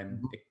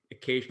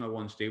 Occasional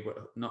ones do, but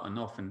not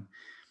enough. And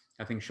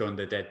I think Shaun of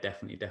the Dead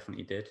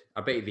definitely did.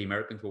 I bet you the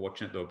Americans were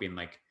watching it though, being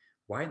like,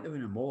 why aren't they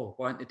in a mall?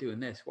 Why aren't they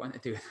doing this? Why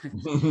aren't they doing this?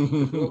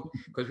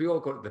 Because we all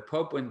go to the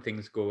pub when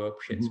things go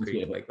up Shit's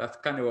Creek. Like that's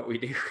kind of what we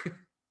do.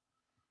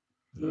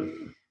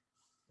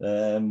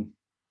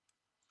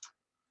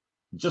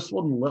 Just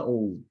one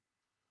little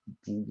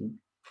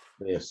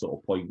sort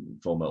of point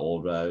from it,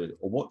 or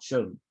what's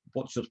your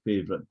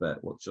favourite bit?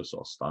 What's your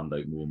sort of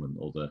standout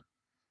moment?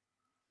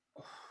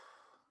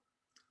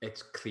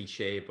 It's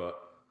cliche, but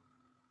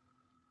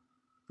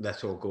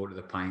let's all go to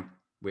the pint.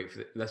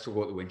 Let's all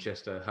go to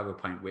Winchester, have a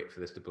pint, wait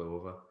for this to blow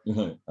over.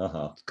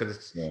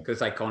 Because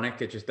it's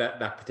iconic. It's just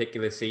that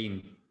particular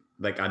scene.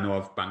 Like I know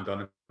I've banged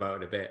on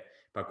about it a bit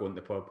about going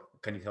to the pub.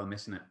 Can you tell I'm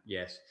missing it?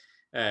 Yes.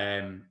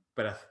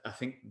 But I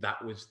think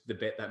that was the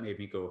bit that made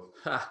me go,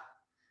 ha.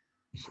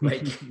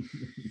 Like,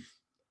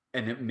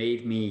 and it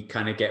made me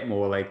kind of get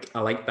more like,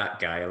 I like that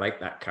guy. I like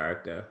that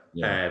character.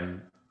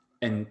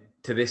 And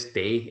to this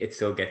day, it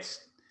still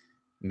gets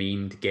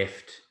memed,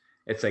 gift.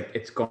 It's like,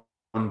 it's gone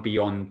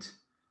beyond,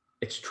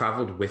 it's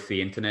traveled with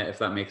the internet, if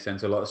that makes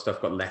sense. A lot of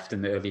stuff got left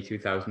in the early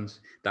 2000s.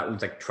 That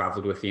one's like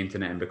traveled with the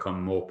internet and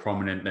become more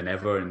prominent than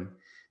ever in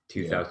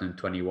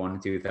 2021,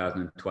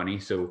 2020.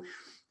 So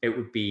it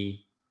would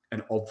be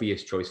an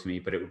obvious choice for me,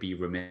 but it would be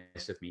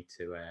remiss of me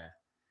to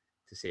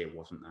say it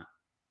wasn't that.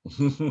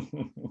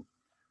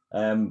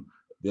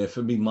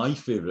 For me, my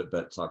favourite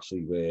bit's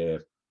actually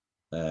where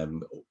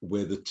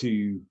the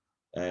two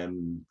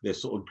their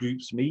sort of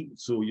groups meet.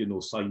 So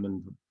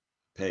Simon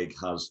Pegg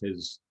has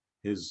his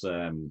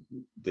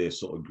their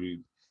sort of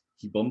group.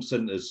 He bumps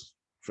into his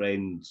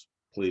friend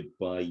played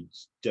by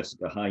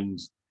Jessica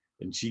Hines,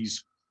 and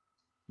she's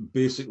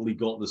basically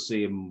got the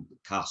same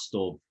cast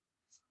of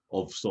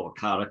sort of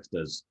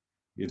characters.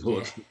 It's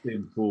the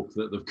same folk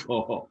that they've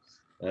got.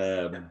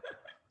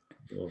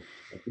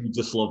 We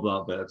just love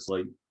that bit. It's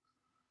like,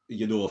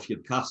 if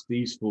you'd cast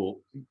these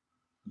folk,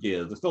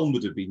 the film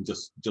would have been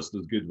just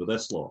as good with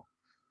this lot.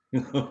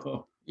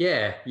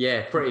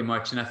 Yeah, pretty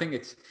much. And I think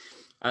it's,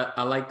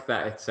 I like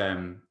that it's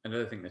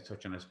another thing to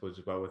touch on, I suppose,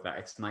 as well with that.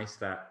 It's nice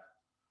that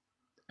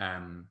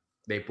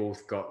they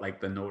both got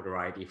like the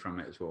notoriety from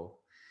it as well.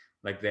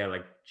 Like they're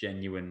like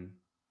genuine,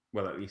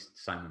 well, at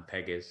least Simon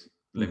Pegg is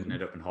living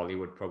it up in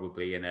Hollywood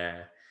probably, and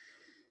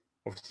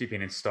obviously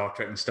being in Star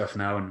Trek and stuff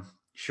now, and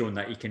showing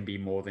that he can be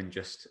more than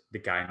just the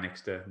guy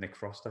next to Nick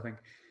Frost, I think.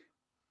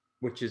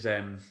 Which is,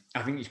 I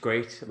think he's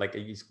great. Like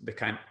he's the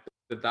kind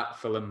that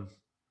film.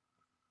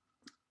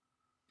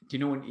 Do you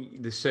know when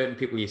there's certain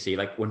people you see,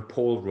 like when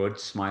Paul Rudd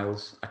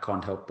smiles, I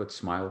can't help but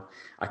smile.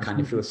 I kind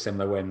of feel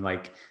similar when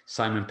like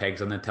Simon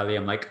Pegg's on the telly.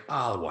 I'm like,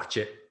 I'll watch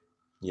it.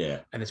 Yeah.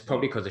 And it's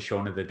probably because of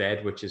Shaun of the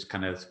Dead, which is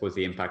kind of, I suppose,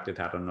 the impact it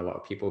had on a lot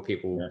of people.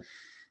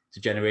 It's a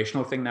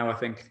generational thing now, I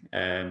think.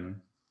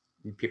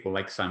 People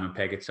like Simon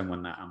Pegg. It's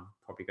someone that I'm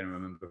probably going to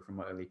remember from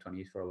my early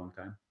 20s for a long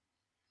time.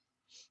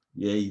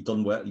 Yeah, he's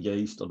done well. Yeah,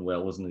 he's done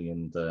well, isn't he?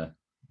 And I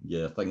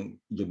think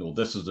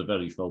this is the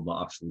very film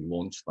that actually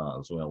launched that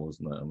as well,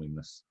 isn't it? I mean,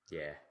 this.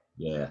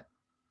 Yeah.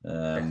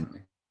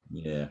 Definitely.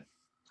 Yeah.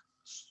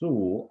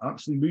 So,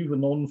 actually,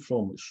 moving on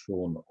from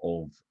Shaun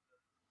of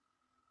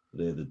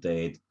the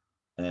Dead,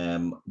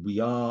 we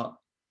are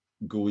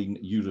going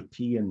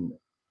European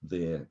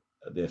there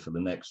for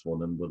the next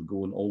one, and we're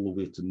going all the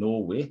way to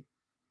Norway,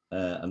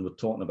 and we're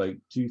talking about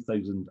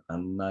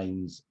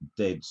 2009's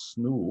Dead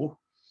Snow.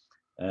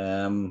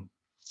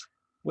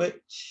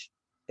 Which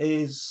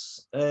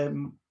is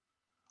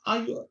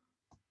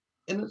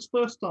in its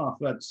first half,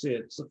 I'd say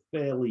it's a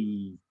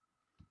fairly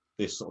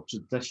this sort of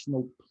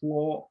traditional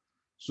plot.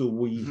 So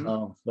we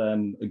have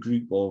a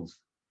group of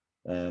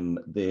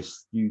their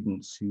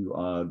students who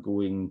are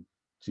going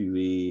to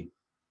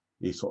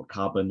a sort of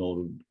cabin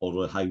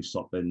or a house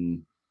up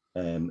in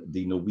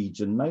the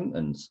Norwegian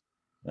mountains,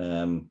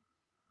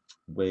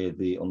 where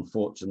they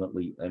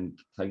unfortunately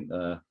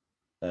encounter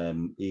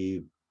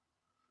a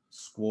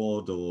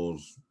squad or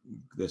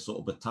the sort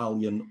of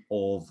battalion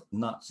of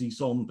Nazi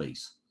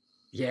zombies.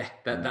 Yeah,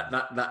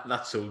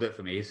 that sold it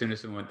for me. As soon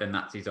as someone went the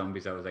Nazi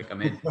zombies, I was like,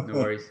 I'm in, no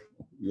worries.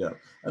 Yeah,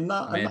 and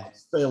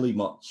that's fairly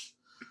much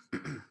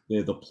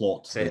the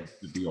plot, to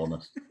be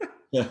honest.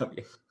 Yeah.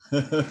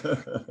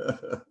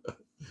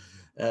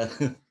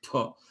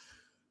 But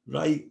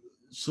right,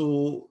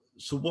 so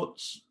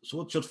what's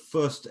your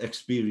first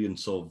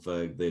experience of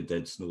the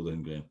Dead Snow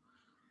then, Graham?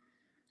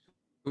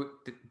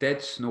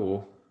 Dead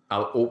Snow,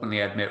 I'll openly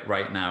admit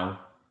right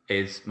now,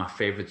 is my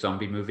favorite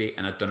zombie movie,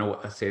 and I don't know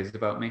what that says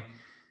about me.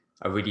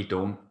 I really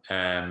don't,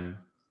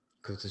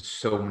 because there's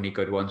so many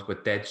good ones.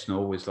 But Dead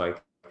Snow was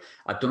like,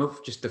 I don't know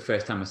if just the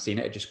first time I've seen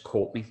it, it just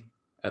caught me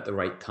at the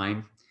right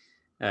time.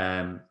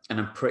 And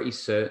I'm pretty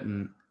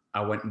certain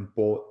I went and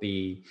bought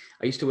I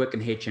used to work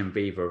in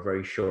HMV for a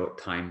very short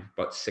time,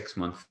 about 6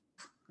 months,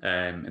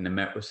 in the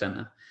Metro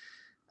Centre.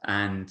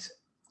 And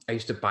I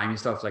used to buy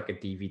myself like a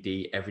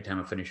DVD every time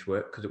I finished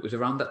work, because it was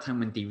around that time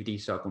when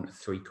DVDs started going to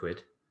 £3.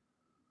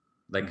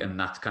 Like, and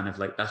that's kind of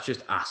like, that's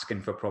just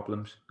asking for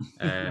problems.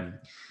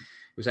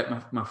 It was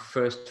like my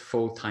first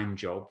full-time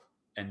job.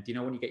 And you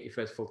know, when you get your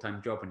first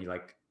full-time job and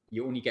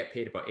you only get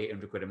paid about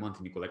 800 quid a month,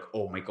 and you go like,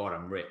 oh my God,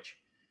 I'm rich.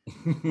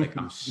 Like,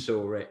 I'm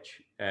so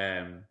rich.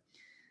 And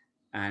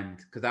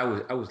because I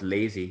was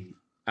lazy,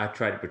 I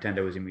tried to pretend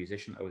I was a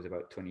musician. I was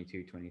about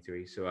 22,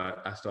 23. So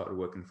I started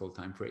working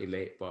full-time pretty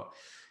late, but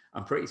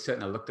I'm pretty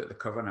certain I looked at the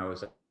cover and I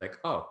was like,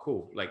 oh,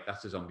 cool. Like,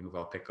 that's a zombie movie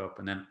I'll pick up.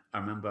 And then I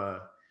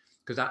remember,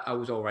 because I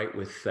was all right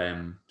with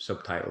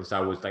subtitles. I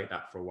was like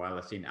that for a while.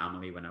 I've seen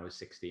Amelie when I was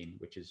 16,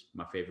 which is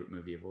my favorite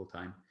movie of all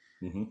time.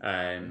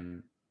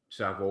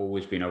 So I've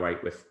always been all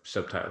right with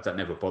subtitles. That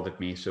never bothered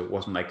me. So it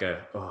wasn't like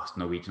it's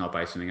Norwegian, I'll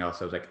buy something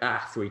else. I was like,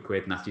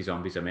 £3, Nazi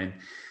zombies, I'm in.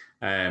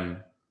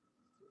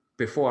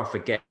 Before I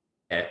forget,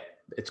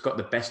 it's got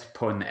the best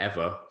pun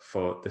ever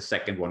for the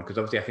second one, because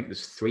obviously I think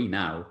there's 3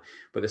 now,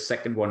 but the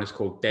second one is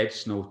called Dead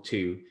Snow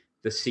 2.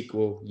 The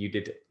sequel, you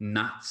did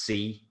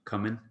Nazi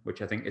coming,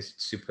 which I think is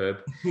superb.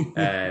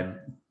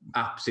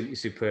 Absolutely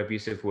superb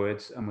use of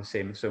words. I must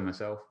say so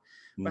myself.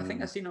 But I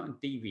think I've seen it on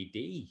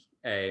DVD.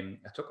 I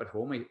took it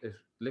home. I was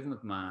living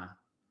with my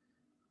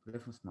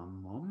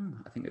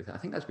mum. I think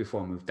that's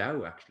before I moved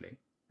out, actually.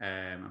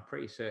 I'm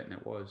pretty certain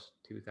it was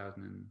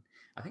 2000.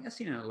 I think I've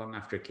seen it long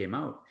after it came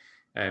out,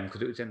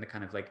 because it was in the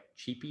kind of like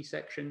cheapy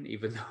section,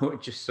 even though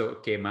it just sort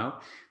of came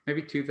out.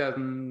 Maybe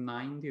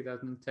 2009,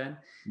 2010.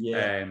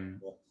 Yeah.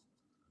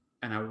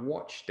 And I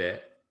watched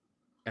it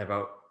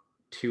about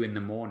 2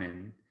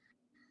 a.m,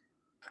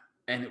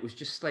 and it was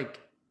just like,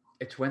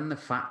 it's when the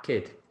fat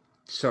kid,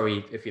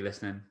 sorry if you're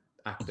listening,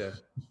 actor,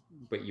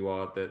 but you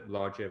are the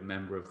larger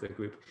member of the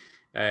group.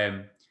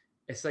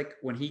 It's like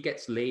when he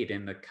gets laid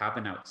in the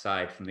cabin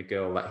outside from the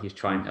girl that he's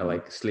trying to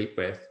like sleep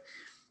with,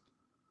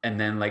 and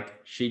then like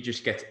she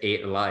just gets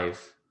ate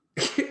alive.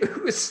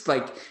 It was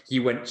like he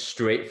went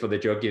straight for the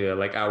jugular.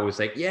 Like, I was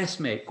like, yes,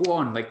 mate, go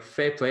on, like,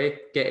 fair play,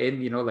 get in,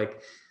 you know,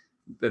 like,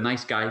 the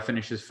nice guy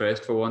finishes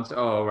first for once.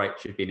 Oh, right,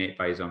 should be eaten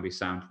by a zombie.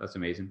 Sound, that's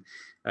amazing.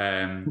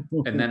 And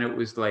then it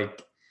was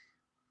like,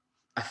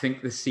 I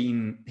think the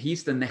scene,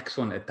 he's the next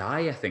one to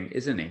die, I think,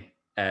 isn't he?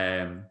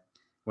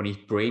 When his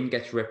brain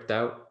gets ripped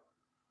out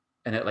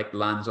and it like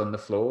lands on the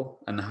floor,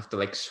 and they have to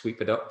like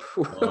sweep it up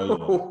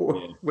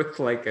with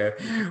like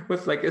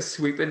a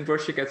sweeping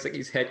brush. It gets like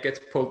his head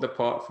gets pulled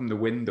apart from the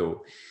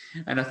window,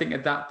 and I think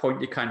at that point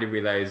you kind of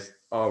realize,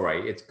 all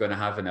right, it's going to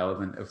have an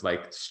element of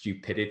like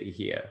stupidity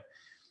here.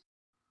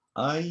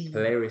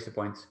 Hilarious at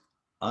points.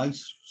 I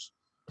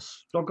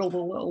struggled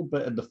a little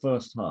bit in the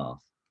first half,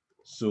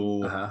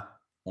 so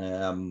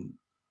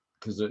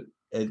because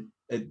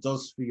it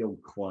does feel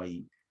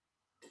quite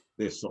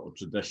this sort of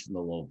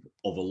traditional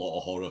of a lot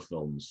of horror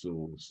films.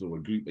 So a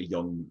group of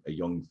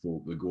young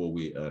folk that go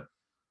away to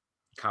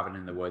cabin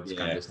in the woods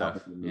kind of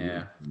stuff,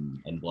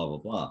 and blah blah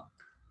blah.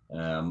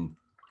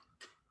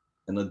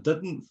 And I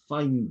didn't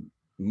find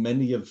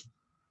many of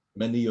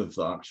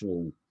the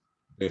actual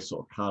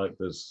sort of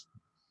characters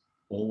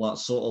all that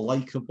sort of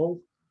likable.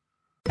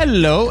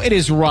 Hello, it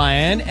is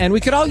Ryan, and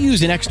we could all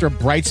use an extra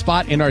bright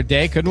spot in our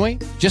day, couldn't we?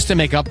 Just to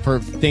make up for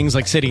things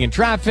like sitting in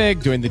traffic,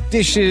 doing the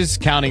dishes,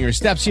 counting your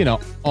steps, you know,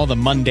 all the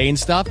mundane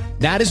stuff.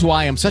 That is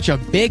why I'm such a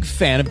big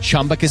fan of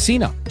Chumba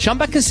Casino.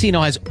 Chumba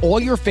Casino has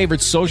all your favorite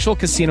social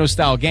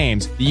casino-style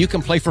games that you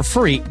can play for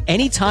free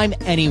anytime,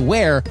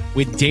 anywhere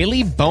with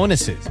daily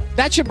bonuses.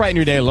 That should brighten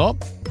your day a little.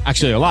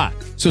 Actually, a lot.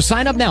 So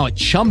sign up now at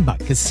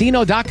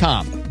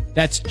ChumbaCasino.com.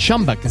 That's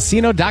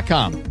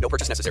ChumbaCasino.com. No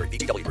purchase necessary.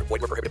 VGW Group.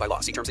 Void where prohibited by law.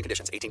 See terms and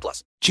conditions.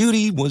 18+.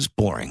 Judy was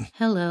boring.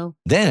 Hello.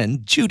 Then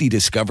Judy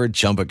discovered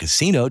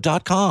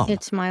ChumbaCasino.com.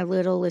 It's my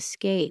little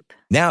escape.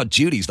 Now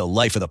Judy's the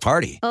life of the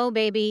party. Oh,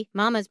 baby,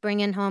 mama's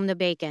bringing home the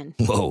bacon.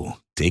 Whoa,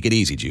 take it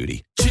easy,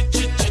 Judy.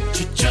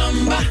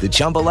 The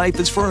Chumba life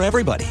is for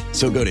everybody.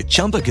 So go to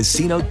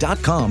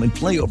ChumbaCasino.com and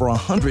play over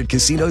 100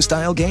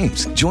 casino-style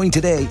games. Join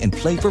today and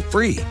play for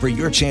free for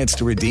your chance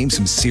to redeem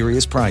some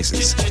serious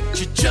prizes.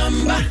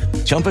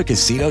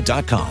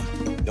 ChumbaCasino.com.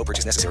 No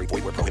purchase necessary.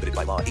 Void where prohibited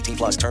by law.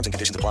 18+. Terms and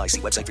conditions apply. See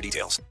website for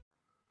details.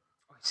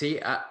 See,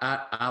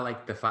 I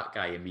like the fat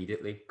guy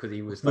immediately because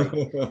he was like,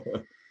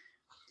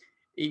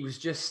 he was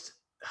just,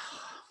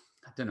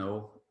 I don't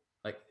know,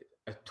 like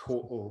a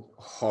total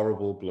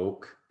horrible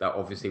bloke that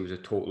obviously was a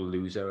total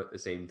loser at the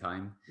same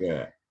time.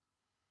 Yeah.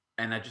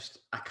 And I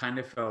kind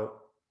of felt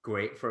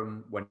great for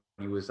him when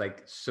he was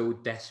like so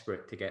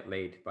desperate to get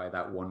laid by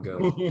that one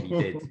girl. He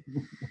did.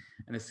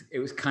 And it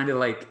was kind of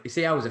like, you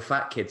see, I was a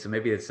fat kid, so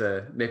maybe it's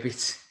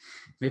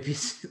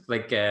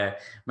like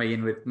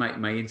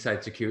my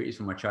inside securities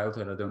from my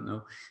childhood. I don't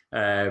know.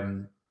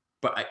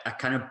 But I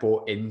kind of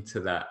bought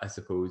into that, I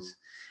suppose.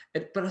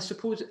 But I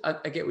suppose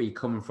I get where you're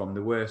coming from.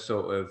 They were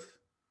sort of,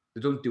 they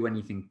don't do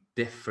anything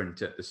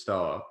different at the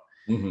start.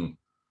 Mm-hmm.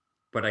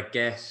 But I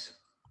guess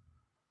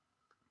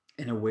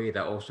in a way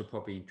that also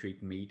probably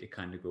intrigued me to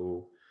kind of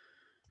go,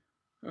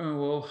 oh,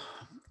 well,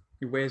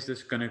 where's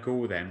this going to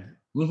go then?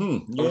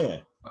 Mm-hmm.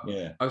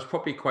 Yeah. I was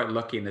probably quite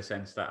lucky in the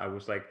sense that I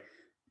was like,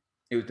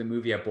 it was the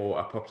movie I bought,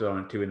 I popped it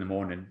on at 2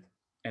 a.m,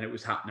 and it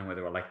was happening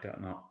whether I liked it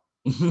or not.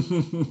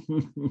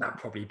 That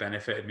probably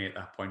benefited me at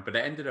that point. But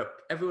it ended up,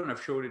 everyone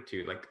I've showed it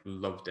to, like,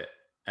 loved it.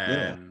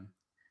 And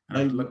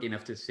I was lucky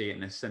enough to see it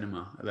in a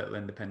cinema, a little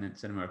independent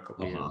cinema a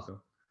couple of years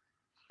ago.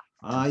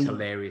 It's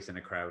hilarious in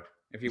a crowd.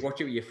 If you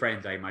watch it with your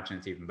friends, I imagine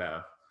it's even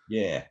better.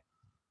 Yeah.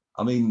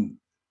 I mean,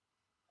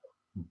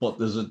 but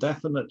there's a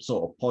definite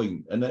sort of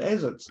point, and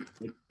it's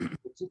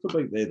just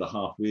about there, the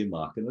halfway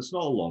mark, and it's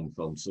not a long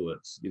film, so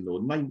it's,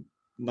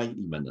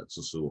 90 minutes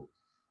or so.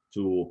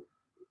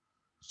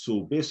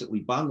 So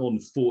basically bang on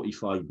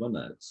 45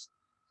 minutes.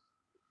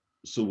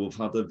 So we've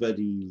had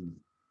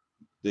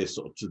this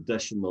sort of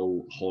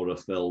traditional horror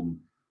film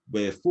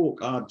where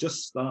folk are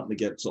just starting to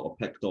get sort of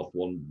picked off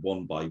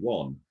one by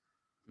one,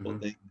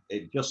 but then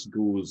it just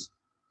goes.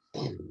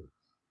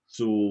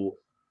 So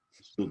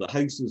the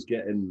house is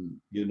getting,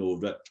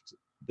 ripped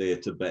there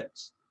to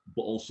bits,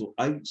 but also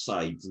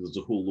outside there's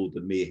a whole load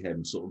of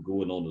mayhem sort of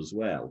going on as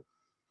well.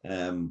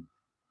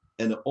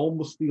 And it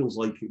almost feels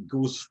like it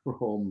goes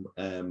from,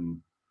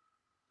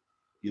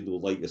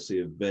 like I say,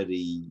 a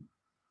very,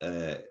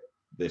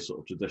 the sort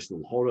of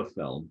traditional horror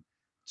film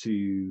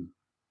to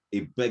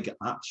a big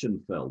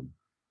action film,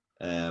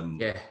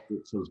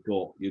 which has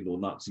got,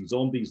 Nazi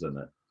zombies in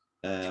it.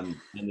 And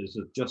it's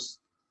just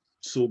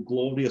so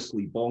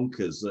gloriously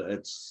bonkers that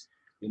it's,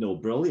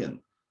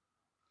 brilliant.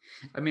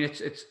 I mean,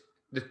 it's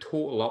the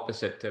total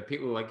opposite to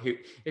people like who,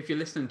 if you're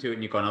listening to it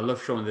and you're going, I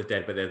love Shaun of the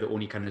Dead, but they're the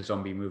only kind of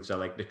zombie movies I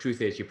like. The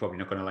truth is, you're probably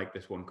not going to like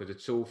this one because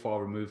it's so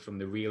far removed from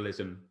the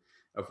realism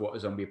of what a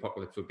zombie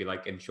apocalypse would be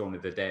like in Shaun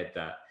of the Dead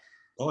that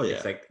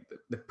it's like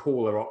the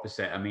polar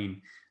opposite. I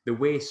mean, the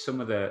way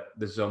some of the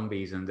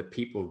zombies and the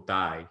people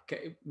die,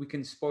 we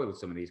can spoil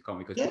some of these, can't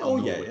we? Because people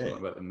know we're talking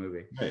about the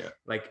movie. Yeah.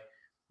 Like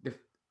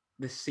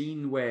the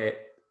scene where,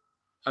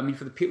 I mean,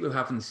 for the people who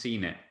haven't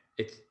seen it,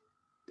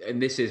 and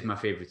this is my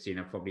favorite scene.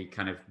 I'll probably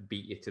kind of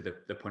beat you to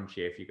the punch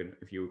here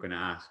if you were going to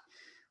ask.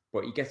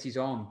 But he gets his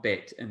arm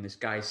bit, and this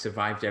guy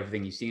survived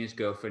everything. He's seen his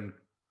girlfriend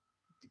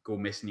go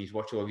missing. He's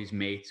watched all his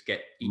mates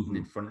get eaten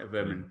in front of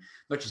him, and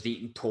not just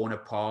eaten, torn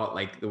apart.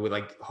 Like they were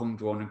like hung,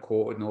 drawn, and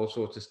quartered, and all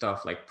sorts of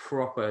stuff. Like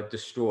proper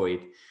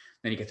destroyed.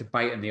 Then he gets a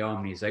bite in the arm,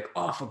 and he's like,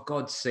 "Oh, for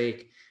God's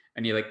sake!"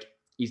 And you're like,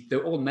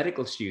 they're all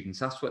medical students.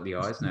 That's what they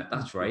are, isn't it?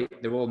 That's right.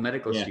 They're all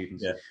medical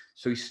students. Yeah.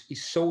 So he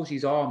saws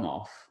his arm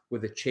off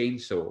with a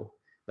chainsaw,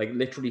 like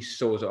literally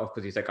saws it off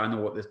because he's like, I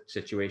know what the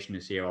situation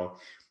is here. I'll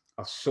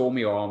saw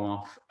my arm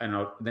off,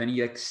 and then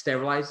he like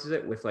sterilizes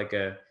it with like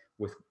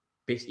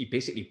he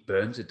basically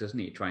burns it, doesn't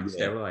he? Try and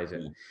sterilize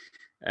it.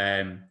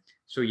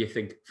 So you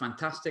think,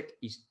 fantastic.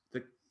 He's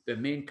the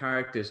main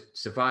character's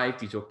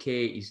survived. He's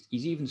okay. He's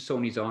even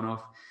sewn his arm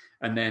off.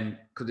 And then,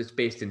 because it's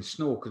based in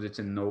snow, because it's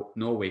in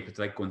Norway, because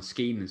they like going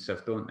skiing and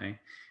stuff, don't they?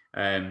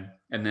 And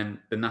then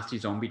the Nazi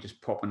zombie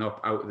just popping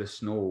up out of the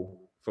snow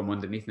from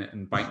underneath it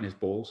and biting his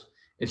balls.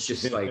 It's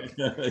just like,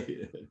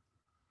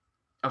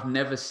 I've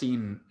never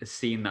seen a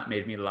scene that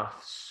made me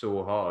laugh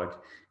so hard.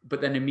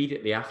 But then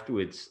immediately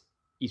afterwards,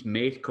 his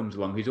mate comes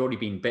along, who's already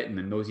been bitten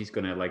and knows he's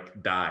going to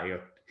like die.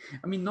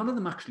 I mean, none of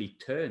them actually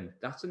turn.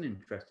 That's an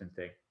interesting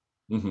thing.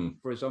 Mm-hmm.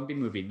 For a zombie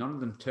movie, none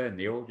of them turn.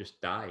 They all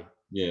just die.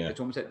 Yeah. It's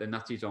almost like the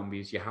Nazi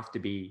zombies. You have to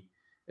be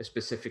a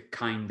specific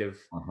kind of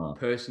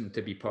person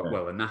to be part,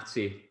 a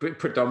Nazi,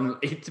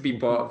 predominantly to be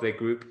part of their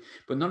group.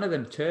 But none of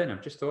them turn.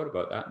 I've just thought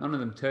about that. None of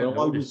them turn. They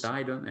all just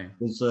die, don't they?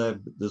 So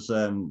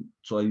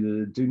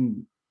I'm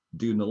doing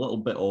a little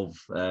bit of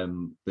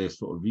this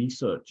sort of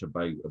research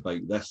about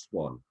this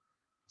one.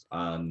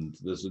 and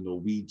there's a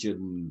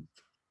Norwegian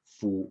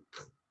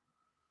folk,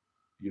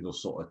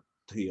 sort of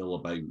tale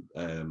about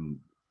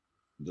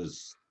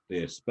there's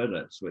their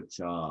spirits, which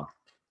are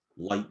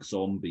like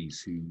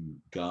zombies who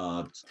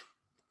guard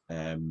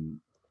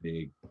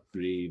the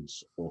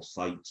graves or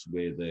sites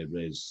where there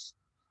is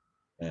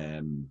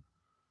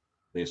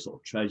there's sort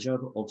of treasure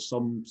of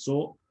some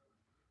sort.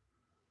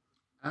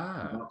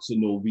 That's a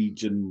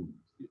Norwegian,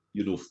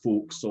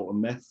 folk sort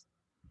of myth.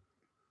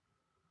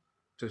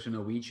 So to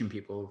Norwegian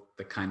people,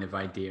 the kind of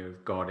idea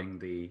of guarding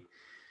the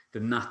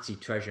Nazi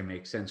treasure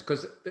makes sense.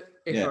 Because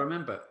if I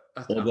remember,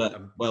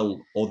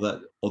 or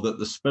that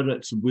the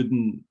spirits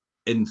wouldn't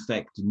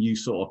infect new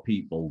sort of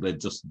people. They're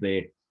just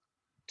there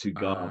to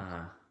guard.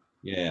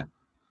 Yeah.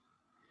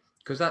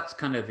 Because that's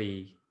kind of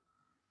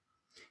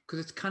because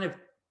it's kind of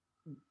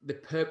the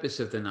purpose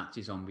of the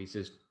Nazi zombies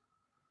is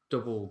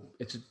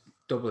it's a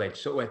double-edged,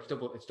 so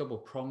it's double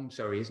pronged,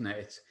 isn't it?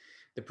 It's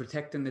they're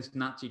protecting this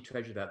Nazi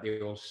treasure that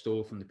they all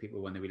stole from the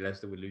people when they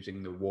realized they were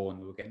losing the war and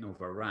they were getting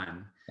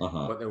overrun.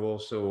 But they're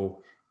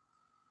also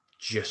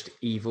just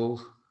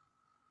evil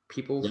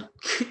people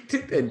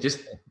and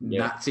just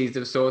Nazis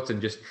of sorts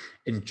and just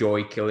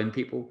enjoy killing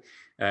people.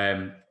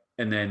 But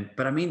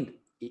I mean,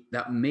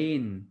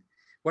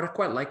 what I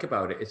quite like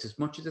about it is, as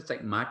much as it's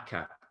like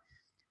Madcap,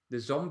 the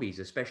zombies,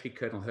 especially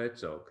Colonel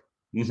Herzog,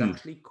 is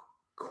actually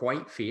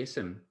quite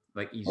fearsome.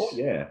 Like he's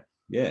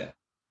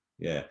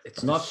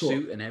it's the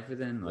suit and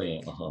everything.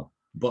 Like,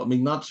 But I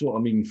mean, that's what I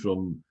mean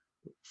from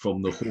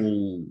the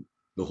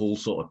whole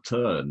sort of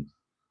turn,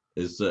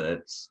 is that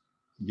it's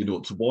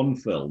it's one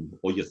film,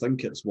 or you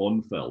think it's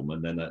one film,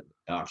 and then it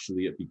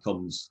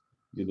becomes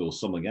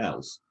something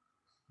else,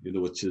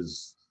 which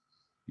is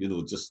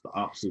just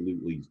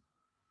absolutely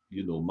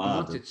mad.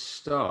 Once it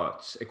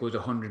starts, it goes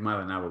 100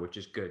 miles an hour, which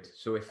is good.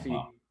 So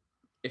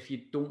if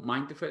you don't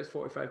mind the first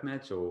 45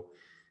 minutes, or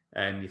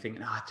you think,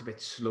 it's a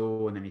bit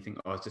slow, and then you think,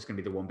 it's just going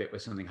to be the one bit where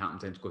something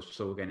happens and it goes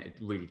slow again, it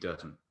really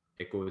doesn't.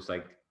 It goes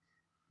like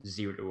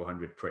 0 to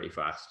 100 pretty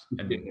fast,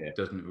 and it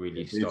doesn't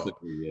really stop.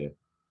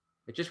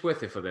 It's just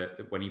worth it for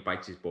when he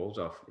bites his balls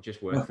off. It's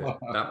just worth it.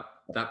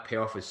 That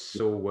payoff is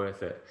so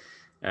worth it.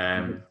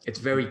 It's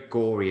very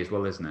gory as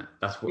well, isn't it?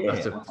 That's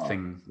a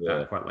thing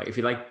that I quite like. If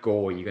you like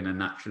gore, you're going to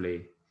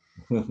naturally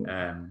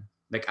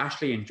like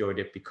Ashley enjoyed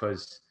it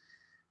because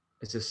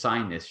as a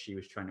scientist, she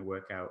was trying to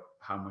work out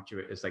how much of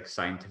it is like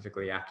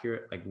scientifically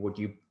accurate. Like, would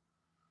you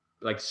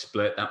like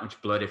split that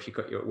much blood if you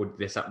cut would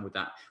this happen with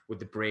that? Would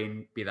the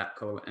brain be that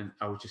color? And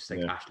I was just like,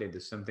 Ashley,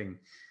 there's something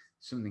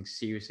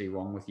seriously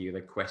wrong with you,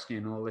 like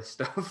questioning all this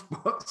stuff.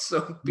 But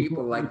some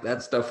people like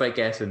that stuff, I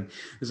guess. And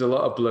there's a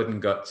lot of blood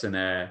and guts, and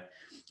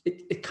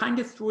it kind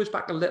of throws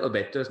back a little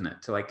bit, doesn't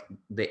it, to like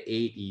the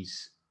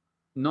 80s?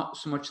 Not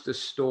so much the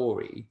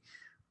story,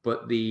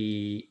 but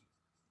the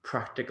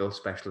practical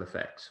special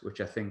effects,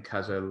 which I think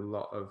has a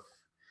lot of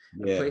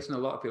place in a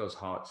lot of people's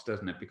hearts,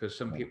 doesn't it? Because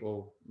some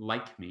people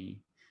like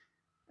me,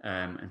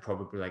 and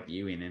probably like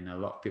you, Ian, and a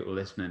lot of people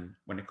listening,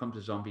 when it comes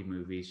to zombie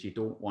movies, you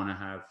don't want to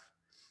have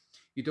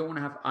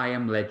I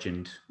Am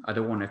Legend. I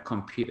don't want a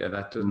computer.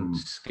 That doesn't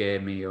scare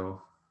me or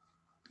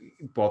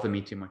bother me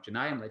too much. And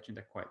I Am Legend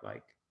I quite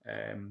like.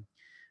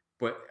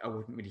 But I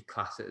wouldn't really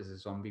class it as a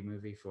zombie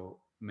movie for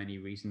many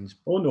reasons.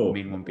 Oh no. The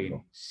main one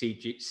being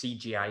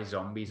CGI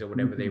zombies or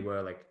whatever they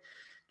were, like,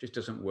 just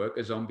doesn't work.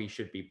 A zombie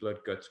should be blood,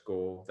 guts,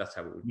 gore. That's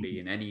how it would be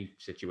in any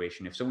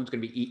situation. If someone's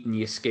going to be eating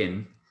your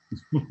skin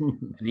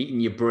and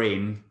eating your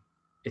brain,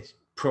 it's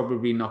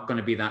probably not going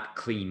to be that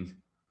clean.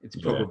 It's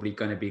probably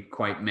going to be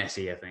quite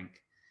messy, I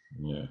think.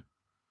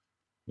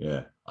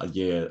 Yeah,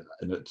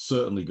 and it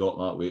certainly got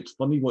that way. It's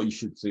funny what you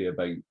should say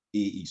about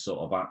 80 sort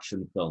of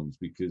action films,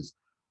 because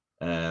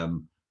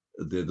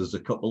there's a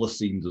couple of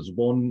scenes. There's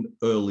one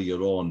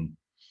earlier on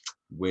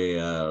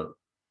where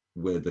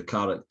the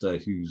character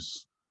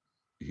whose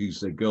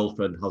their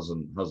girlfriend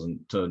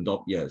hasn't turned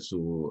up yet,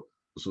 so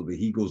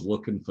he goes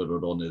looking for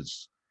her on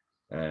his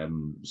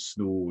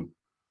snow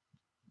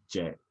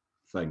jet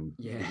thing.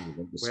 Yeah,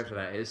 wherever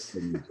that is.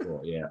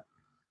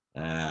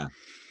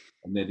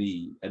 And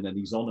then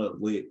he's on it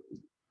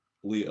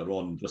later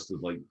on, just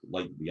as like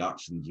the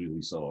action's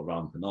really sort of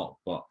ramping up.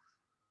 But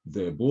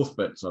the both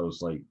bits, I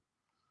was like,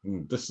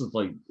 this is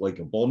like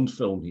a Bond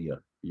film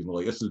here.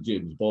 Like this is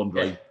James Bond,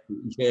 right?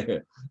 Yeah.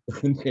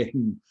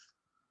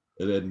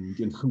 And then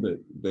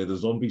the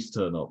zombies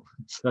turn up.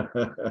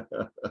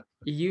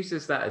 He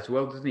uses that as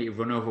well, doesn't he? To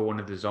run over one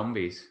of the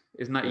zombies.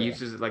 Isn't that he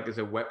uses it like as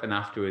a weapon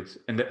afterwards?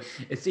 And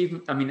it's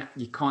even, I mean,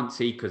 you can't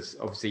see because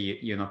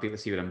obviously you're not able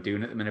to see what I'm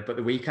doing at the minute, but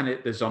the way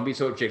the zombie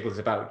sort of jiggles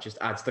about just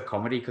adds the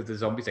comedy, because the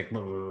zombie's like,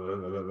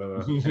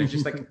 and it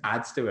just like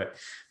adds to it.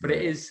 But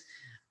it's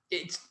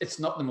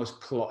not the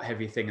most plot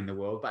heavy thing in the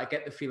world, but I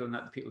get the feeling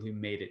that the people who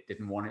made it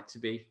didn't want it to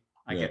be.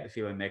 I get the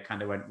feeling they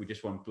kind of went, we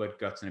just want blood,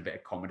 guts, and a bit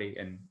of comedy,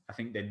 and I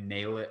think they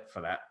nail it for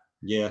that.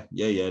 Yeah,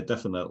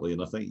 definitely.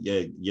 And I think,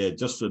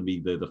 just for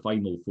me, the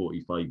final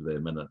 45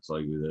 minutes,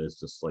 it's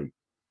just like,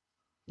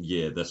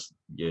 this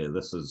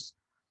is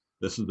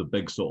the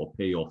big sort of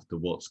payoff to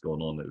what's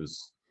gone on. It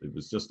was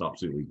just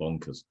absolutely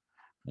bonkers.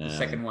 The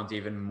second one's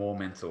even more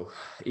mental.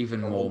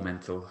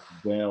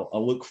 Well, I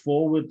look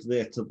forward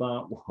there to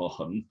that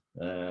one,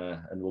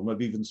 and we'll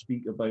maybe even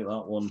speak about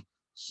that one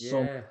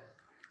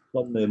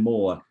someday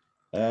more.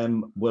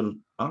 We're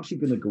actually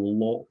going to go a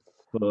lot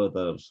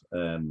further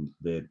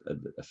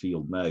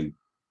afield now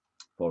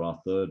for our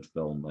third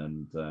film,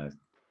 and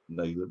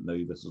now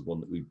this is one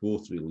that we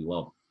both really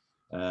love.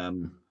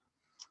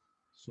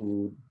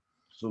 So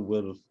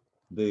we're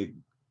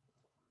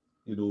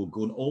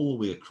going all the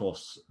way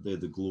across the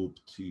globe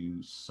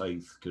to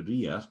South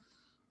Korea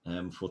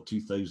for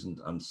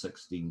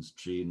 2016's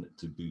Train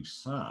to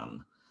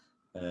Busan.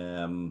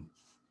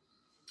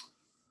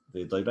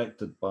 They're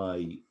directed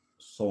by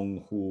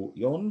Song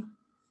Ho-yeon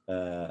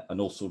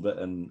and also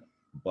written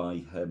by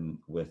him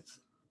with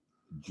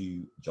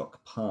Joo Juk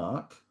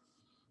Park.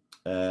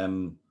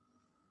 And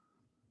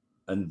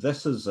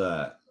this is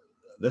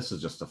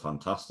just a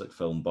fantastic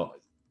film. But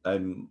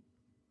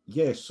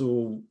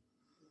so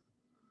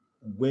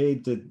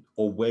when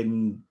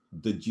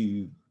did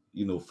you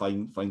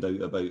find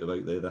out about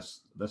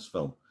this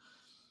film?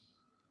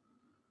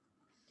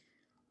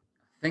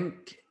 I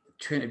think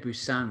Train to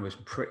Busan was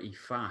pretty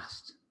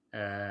fast.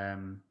 I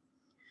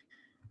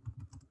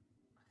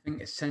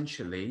think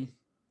essentially,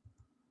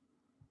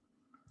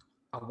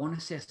 I want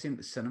to say I seen it at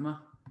the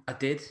cinema. I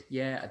did,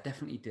 I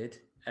definitely did.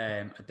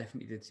 I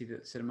definitely did see it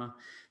at the cinema.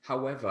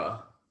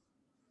 However,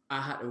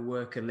 I had to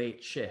work a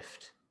late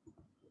shift.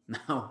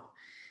 Now,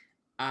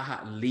 I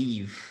had to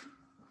leave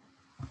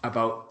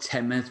about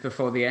 10 minutes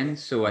before the end,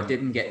 so I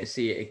didn't get to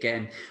see it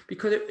again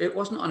because it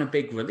wasn't on a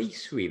big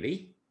release,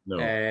 really.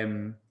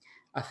 No.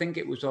 I think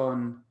it was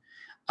on.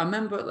 I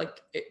remember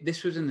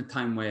this was in the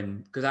time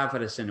when, because I've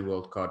had a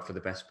Cineworld card for the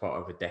best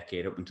part of a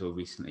decade up until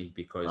recently,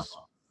 because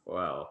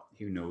well,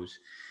 who knows?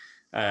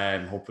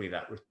 Hopefully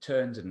that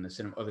returns, and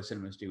other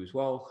cinemas do as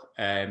well.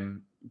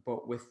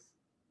 But with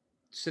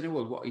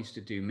Cineworld, what I used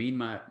to do, me and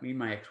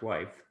my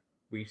ex-wife,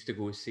 we used to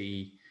go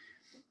see.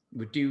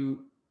 We'd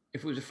do,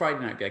 if it was a Friday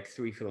night, it'd be like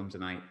 3 films a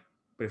night.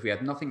 But if we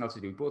had nothing else to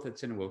do, we both had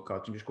Cineworld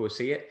cards and just go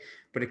see it.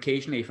 But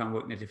occasionally, if I'm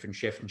working a different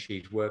shift and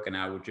she's working,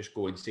 I would just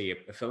go and see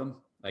a film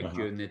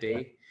during the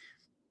day.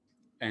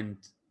 And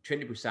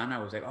Train to Busan, I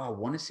was like, I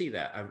want to see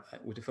that.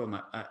 It was a film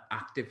I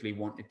actively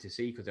wanted to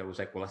see because I was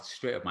like, well, that's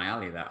straight up my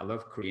alley. That I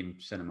love Korean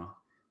cinema.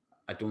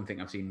 I don't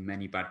think I've seen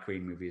many bad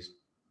Korean movies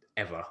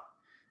ever,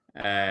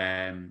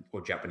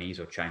 or Japanese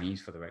or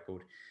Chinese for the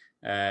record.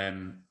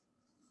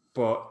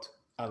 But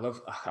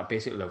I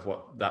basically love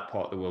what that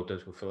part of the world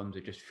does with films.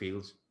 It just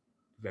feels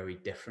very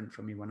different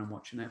for me when I'm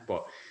watching it.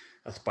 But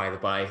that's by the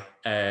by.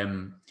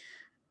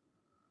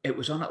 It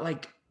was on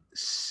at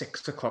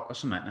 6 o'clock or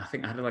something, and I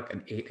think I had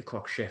an 8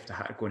 o'clock shift. I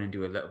had to go in and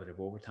do a little bit of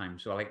overtime,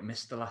 so I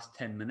missed the last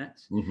 10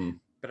 minutes. Mm-hmm.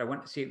 But I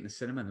went to see it in the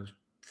cinema, and there was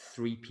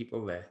 3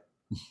 people there.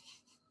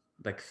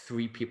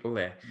 3 people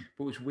there.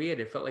 But it was weird.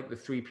 It felt like the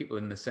 3 people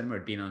in the cinema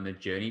had been on a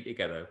journey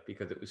together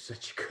because it was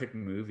such a good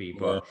movie.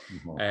 But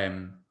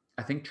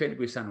I think Train to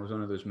Busan was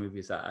one of those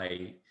movies that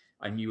I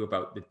knew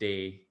about the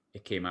day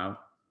it came out,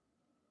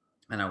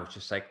 and I was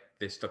just like,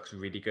 this looks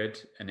really good.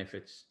 And if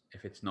it's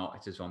not,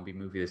 it's a zombie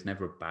movie. There's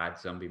never a bad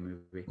zombie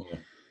movie. Yeah.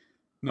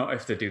 Not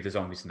if they do the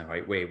zombies in the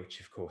right way, which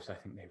of course I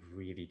think they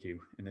really do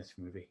in this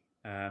movie.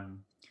 But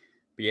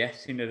yeah,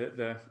 seen it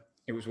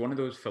it was one of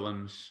those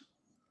films.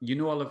 I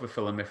love a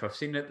film if I've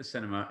seen it at the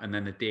cinema and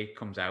then the day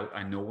comes out,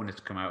 I know when it's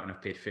come out and I've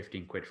paid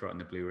 15 quid for it on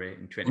the Blu-ray,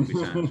 and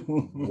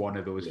 20% one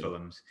of those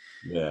films.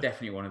 Yeah.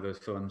 Definitely one of those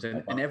films.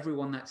 And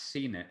everyone that's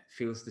seen it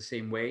feels the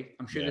same way.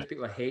 I'm sure there's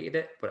people that hated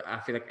it, but I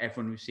feel like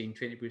everyone who's seen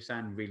Train to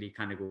Busan really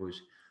kind of goes,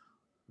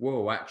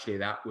 whoa, actually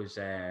that was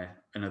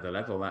another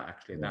level.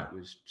 That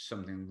was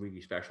something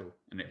really special.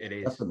 And it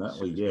is.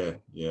 Definitely,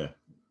 yeah.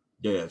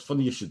 It's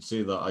funny you should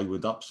say that. I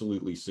would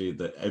absolutely say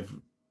that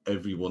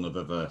everyone I've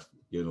ever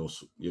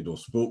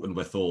spoken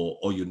with or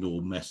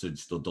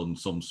messaged or done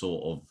some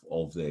sort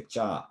of their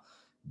chat,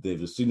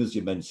 they've, as soon as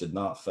you mention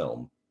that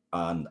film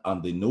and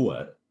they know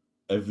it,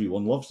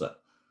 everyone loves it.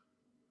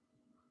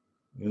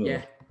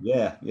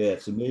 Yeah,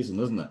 it's amazing,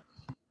 isn't it?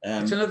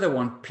 It's another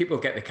one. People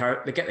get the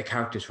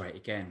characters right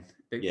again.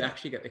 They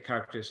actually get the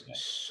characters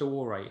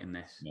so right in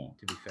this.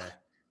 To be fair.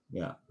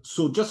 Yeah.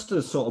 So just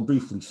to sort of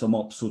briefly sum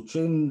up, so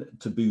Train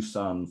to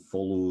Busan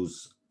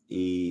follows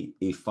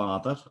a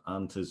father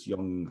and his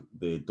young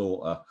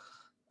daughter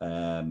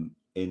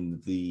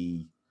in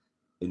the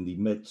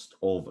midst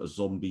of a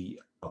zombie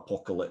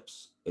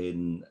apocalypse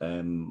in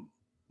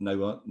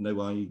now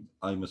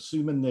I'm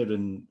assuming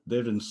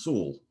they're in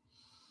Seoul.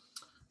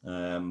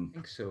 I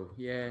think so.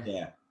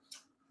 Yeah.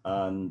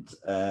 And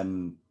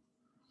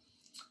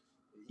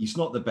he's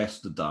not the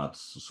best of dads,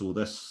 so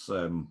this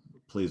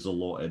plays a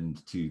lot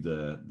into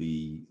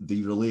the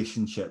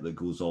relationship that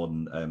goes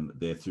on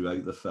there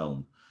throughout the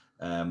film.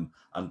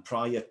 And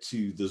prior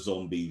to the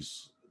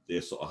zombies,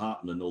 they're sort of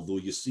happening, although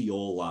you see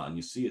all that and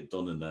you see it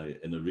done in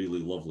a really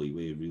lovely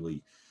way,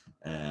 really,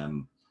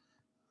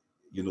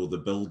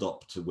 the build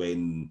up to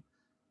when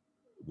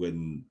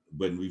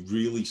we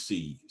really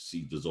see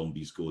the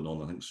zombies going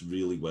on. I think it's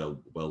really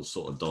well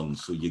sort of done.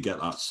 So you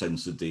get that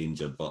sense of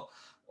danger, but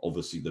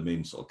obviously the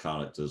main sort of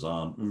characters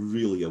aren't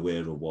really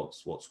aware of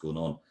what's going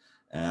on.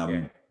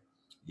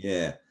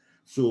 Yeah.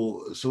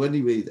 So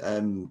anyway,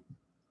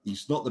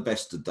 he's not the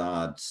best of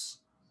dads.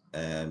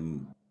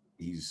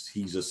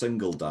 He's a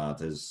single dad.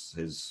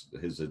 His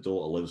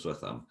daughter lives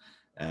with him.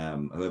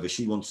 However,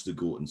 she wants to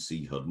go and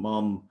see her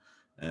mum,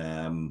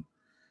 and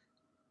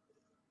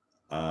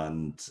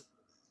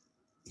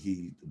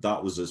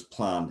that was his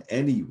plan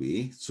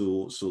anyway.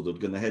 So they're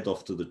going to head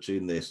off to the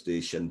train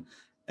station.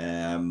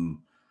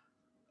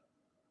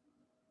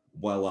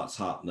 While that's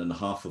happening,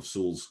 half of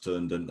Seoul's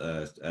turned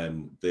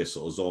into they're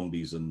sort of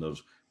zombies, and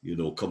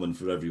they're coming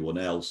for everyone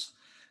else.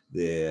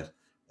 They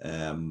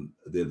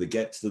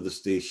get to the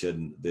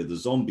station. The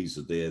zombies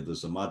are there.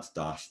 There's a mad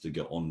dash to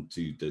get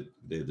onto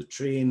the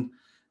train.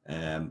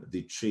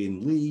 The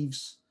train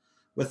leaves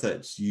with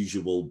its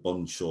usual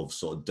bunch of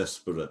sort of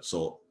disparate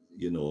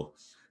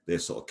their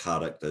sort of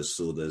characters.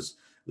 So there's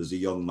a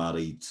young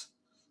married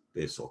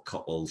sort of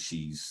couple.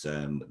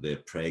 They're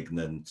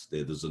pregnant.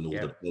 There's an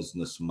older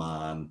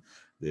businessman.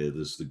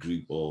 There's the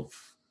group of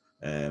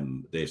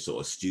their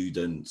sort of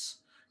students.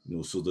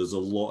 So there's a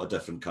lot of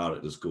different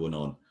characters going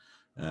on.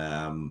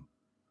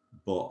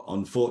 But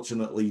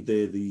unfortunately,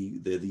 they're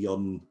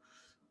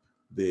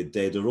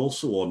dead are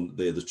also on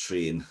the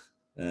train.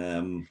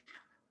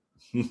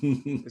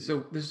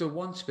 So there's the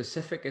one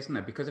specific, isn't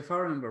it? Because if I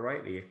remember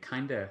rightly, it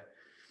kind of,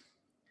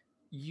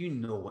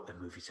 what the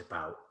movie's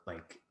about.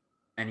 Like,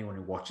 anyone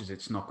who watches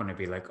it's not going to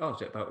be like, oh,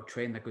 is it about a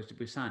train that goes to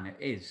Busan? It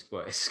is,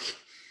 but it's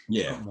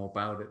got more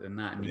about it than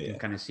that. And you can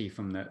kind of see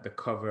from the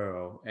cover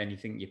or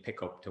anything you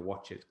pick up to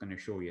watch it's going to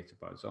show you it's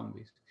about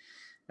zombies.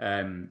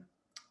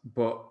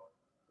 But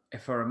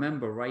if I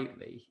remember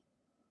rightly,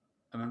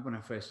 I remember when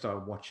I first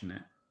started watching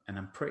it, and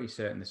I'm pretty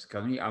certain this,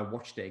 because I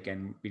watched it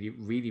again really,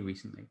 really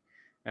recently,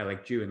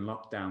 like during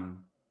lockdown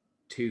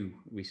 2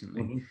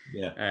 recently.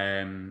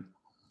 Mm-hmm.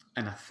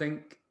 And I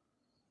think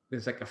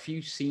there's like a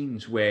few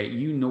scenes where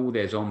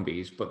they're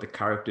zombies, but the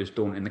characters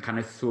don't, and they kind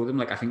of throw them.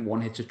 Like, I think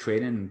one hits a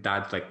train and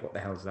Dad's like, what the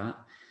hell's that?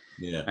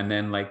 Yeah. And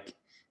then like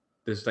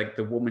there's like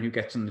the woman who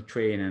gets on the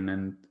train, and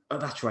then, oh,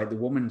 that's right, the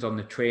woman's on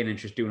the train and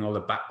she's doing all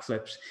the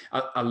backflips.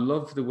 I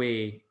love the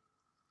way,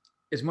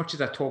 as much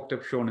as I talked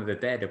up Shaun of the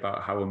Dead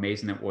about how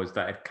amazing it was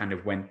that it kind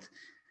of went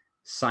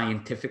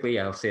scientifically,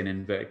 I'll say in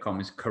inverted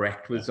commas,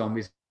 correct with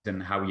zombies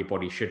and how your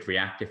body should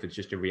react if it's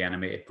just a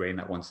reanimated brain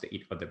that wants to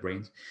eat other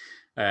brains.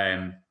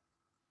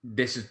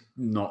 This is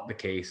not the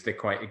case. They're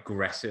quite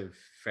aggressive,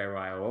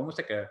 feral, almost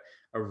like a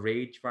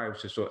rage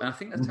virus or so. And I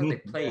think that's how they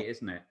play it,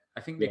 isn't it?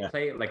 I think they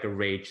play it like a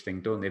rage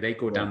thing, don't they? They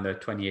go down the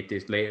 28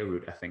 days later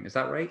route, I think. Is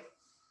that right?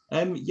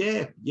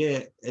 Yeah.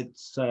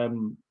 It's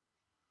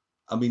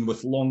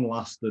with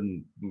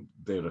long-lasting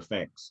their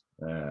effects.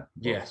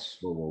 Yes.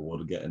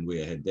 We're getting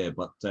way ahead there,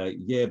 but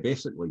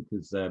basically,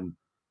 because I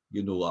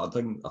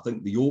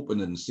think the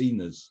opening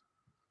scene is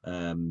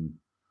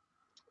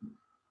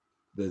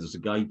there's a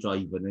guy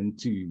driving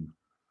into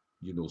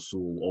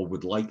Seoul, or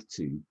would like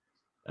to,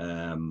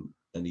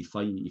 and he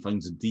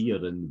finds a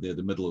deer in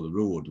the middle of the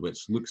road,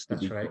 which looks to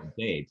be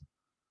dead.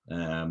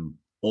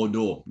 Oh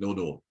no,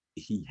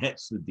 he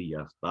hits the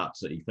deer.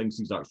 That's it. He thinks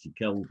he's actually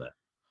killed it.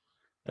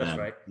 That's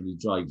right. And he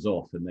drives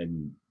off, and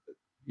then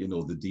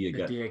the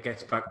deer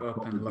gets back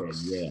up and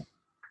looks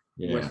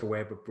worse for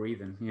wear but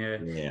breathing. Yeah.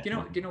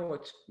 Do you know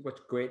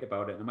what's great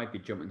about it? And I might be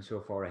jumping so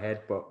far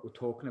ahead, but we're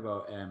talking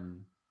about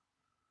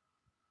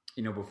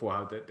before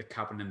how the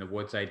cabin in the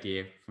woods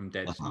idea from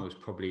Dead Snow is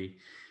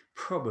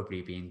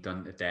probably being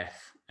done to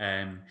death.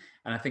 And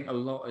I think a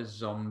lot of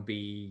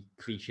zombie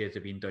cliches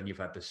have been done. You've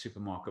had the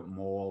supermarket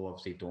mall,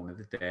 obviously Dawn of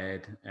the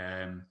Dead.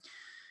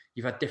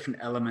 You've had different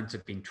elements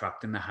of being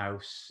trapped in the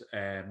house.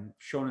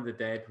 Shaun of the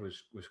Dead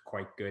was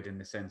quite good in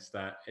the sense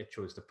that it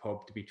chose the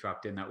pub to be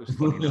trapped in. That was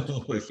funny, that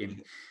was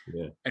working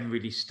and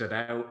really stood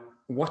out.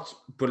 What's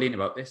brilliant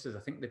about this is I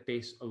think they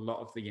base a lot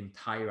of the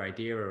entire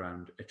idea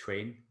around a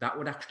train. That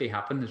would actually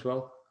happen as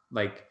well.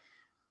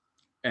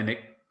 And it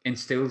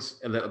instills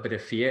a little bit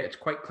of fear. It's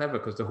quite clever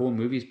because the whole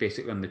movie is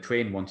basically on the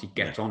train once he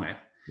gets on it.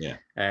 Yeah.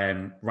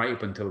 Right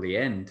up until the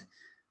end.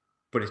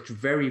 But it's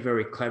very,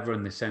 very clever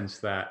in the sense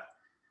that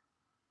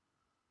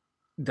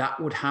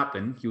would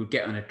happen. You would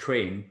get on a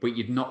train, but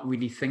you'd not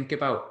really think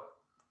about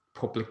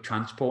public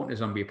transport in a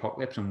zombie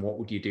apocalypse and what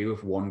would you do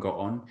if one got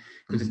on.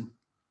 Because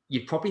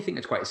you'd probably think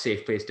it's quite a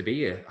safe place to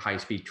be, a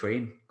high-speed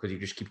train, because you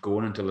just keep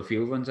going until the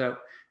fuel runs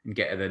out and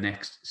get to the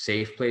next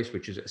safe place,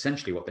 which is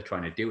essentially what they're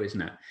trying to do,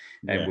 isn't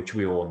it? Which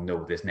we all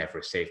know there's never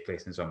a safe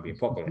place in a zombie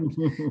apocalypse.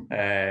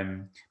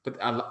 But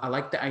I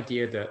like the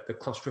idea that the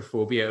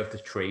claustrophobia of the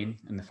train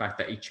and the fact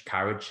that each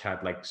carriage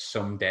had like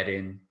some dead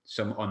in,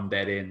 some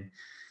undead in,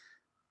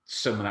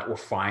 some that were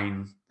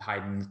fine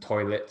hiding in the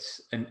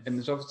toilets. And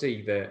there's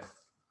obviously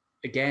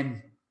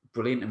again,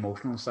 brilliant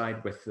emotional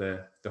side with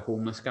the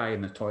homeless guy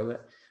in the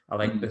toilet. I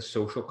like the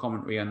social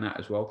commentary on that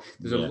as well.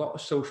 There's a lot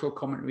of social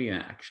commentary in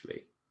it,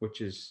 actually, which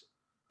is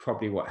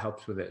probably what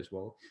helps with it as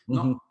well.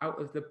 Not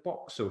out of the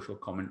box social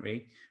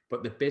commentary,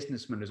 but the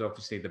businessman is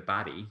obviously the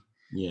baddie.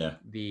 Yeah.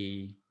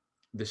 The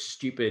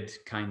stupid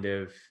kind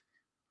of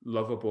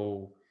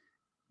lovable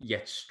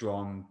yet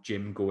strong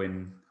gym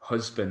going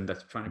husband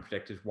that's trying to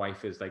protect his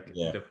wife is like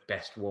the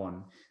best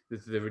one.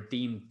 There's the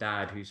redeemed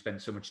dad who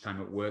spent so much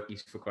time at work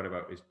he's forgot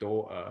about his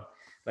daughter.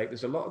 Like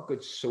there's a lot of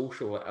good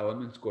social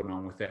elements going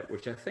on with it,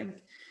 which I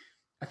think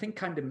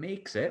kind of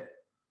makes it.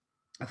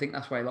 I think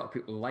that's why a lot of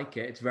people like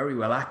it. It's very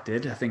well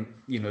acted. I think,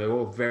 they're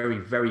all very,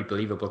 very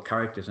believable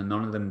characters, and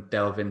none of them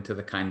delve into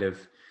the kind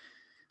of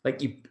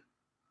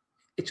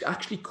it's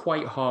actually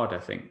quite hard, I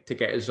think, to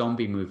get a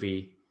zombie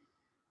movie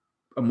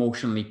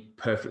emotionally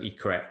perfectly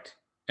correct.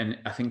 And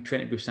I think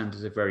Train to Busan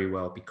does it very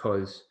well,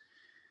 because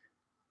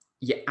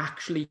you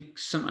actually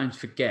sometimes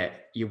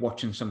forget you're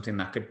watching something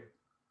that could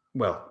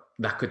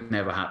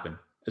never happen.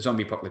 A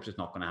zombie apocalypse is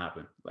not going to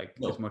happen. Like,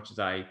 as much as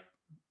I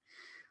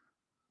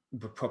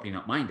would probably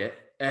not mind it,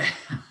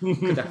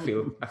 because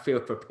I feel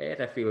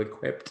prepared, I feel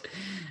equipped.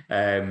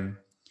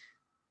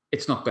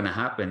 It's not going to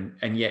happen.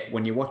 And yet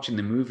when you're watching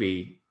the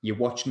movie, you're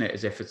watching it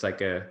as if it's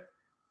like a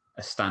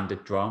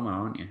standard drama,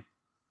 aren't you?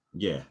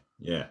 Yeah.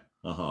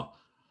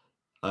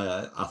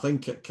 I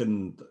think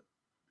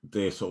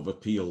they sort of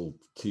appeal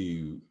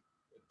to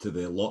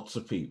the lots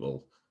of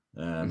people.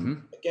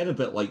 Again, a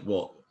bit like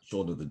what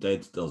Shaun of the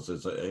Dead does,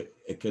 is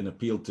it can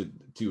appeal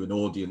to an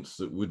audience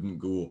that wouldn't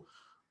go,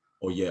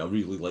 oh yeah, I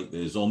really like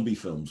the zombie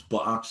films.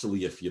 But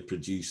actually, if you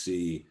produce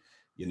a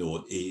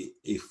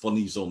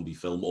funny zombie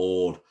film,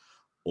 or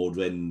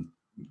in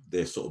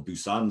the sort of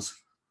Busan's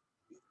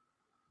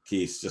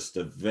case, just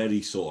a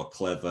very sort of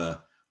clever,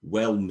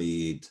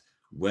 well-made,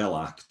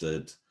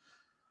 well-acted,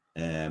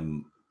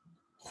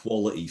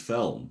 quality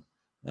film,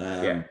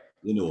 and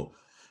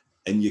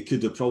you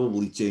could have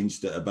probably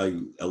changed it about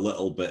a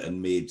little bit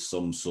and made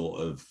some sort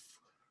of,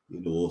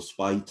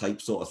 spy type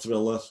sort of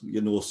thriller,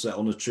 set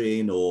on a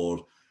train,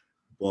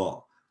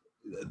 but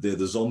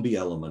the zombie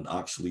element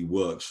actually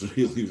works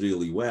really,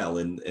 really well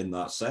in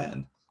that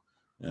setting.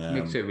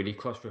 Makes it really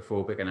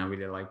claustrophobic, and I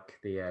really like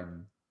the.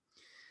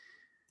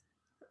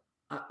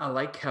 I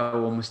like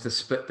how almost they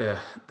split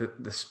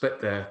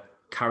the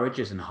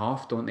carriages in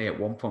half, don't they? At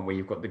one point, where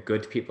you've got the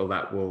good people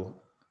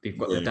they've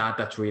got the dad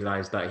that's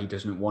realized that he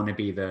doesn't want to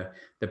be the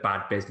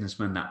bad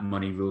businessman, that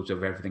money rules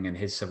over everything and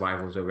his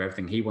survival's over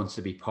everything. He wants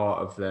to be part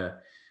of the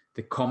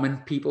common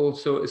people,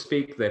 so to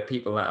speak, the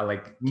people that are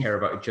like care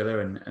about each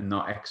other and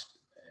not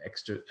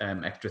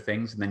extra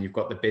things. And then you've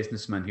got the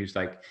businessman who's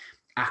like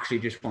actually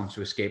just wants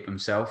to escape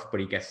himself,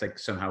 but he gets like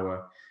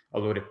somehow a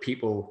load of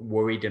people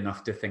worried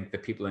enough to think the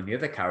people in the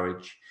other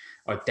carriage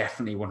are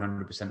definitely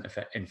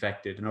 100%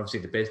 infected. And obviously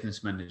the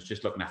businessman is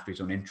just looking after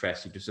his own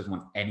interests. He just doesn't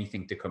want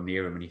anything to come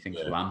near him, and he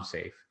thinks, well, I'm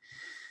safe.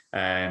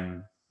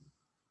 And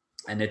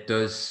it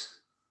does,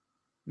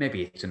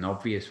 maybe it's an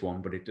obvious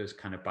one, but it does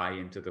kind of buy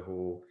into the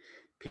whole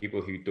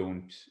people who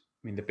don't,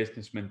 the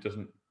businessman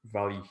doesn't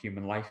value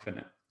human life in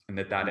it. And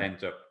the dad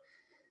ends up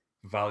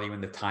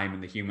valuing the time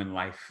and the human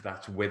life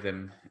that's with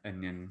him.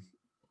 And then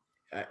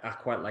I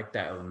quite like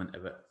that element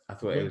of it. I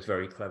thought it was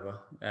very clever,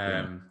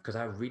 because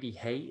I really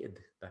hated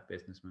that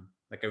businessman.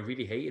 Like, I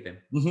really hated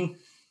him.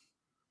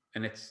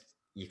 And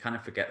you kind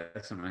of forget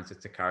that sometimes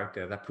it's a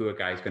character. That poor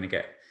guy's going to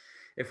get,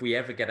 if we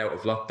ever get out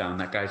of lockdown,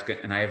 that guy's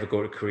going, and I ever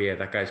go to Korea,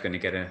 that guy's going to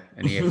get an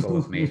earful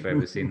of me if I've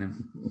ever seen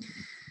him.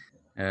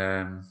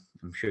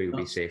 I'm sure he'll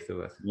be safe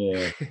though.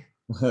 Yeah.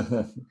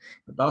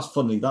 That's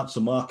funny. That's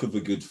a mark of a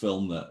good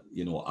film, that,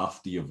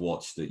 after you've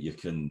watched it, you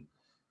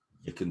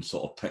can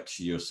sort of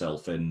picture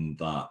yourself in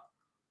that,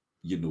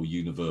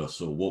 universe,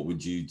 or what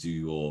would you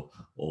do,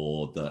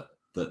 or that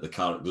the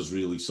characters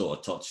really sort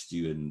of touched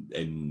you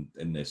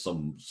in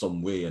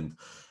some way. And,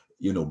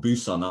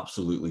 Busan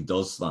absolutely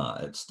does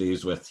that. It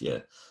stays with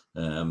you.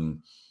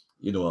 And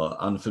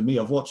for me,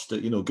 I've watched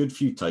it, a good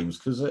few times,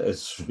 because it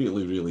is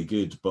really, really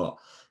good. But,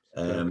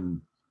 and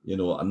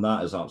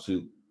that is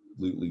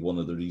absolutely one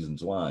of the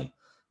reasons why.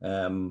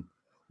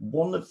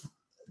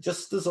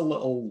 Just as a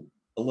little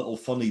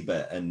funny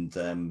bit,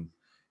 and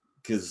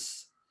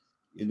because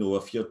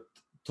if you're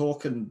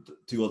talking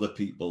to other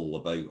people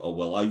about, oh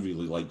well, I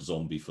really like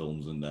zombie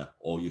films,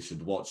 or you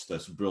should watch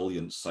this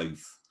brilliant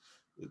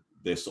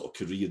this sort of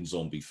Korean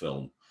zombie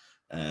film,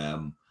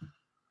 and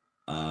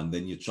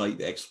then you try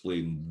to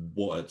explain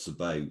what it's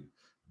about,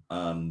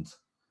 and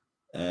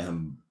I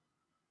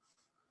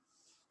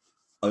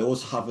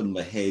always have in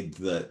my head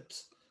that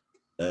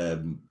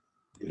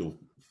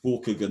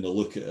folk are going to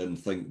look at it and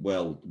think,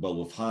 well,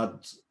 we've had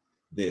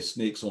the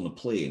snakes on a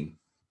plane,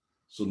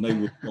 so now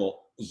we've got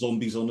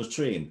zombies on a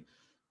train,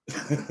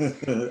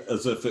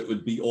 as if it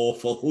would be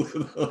awful.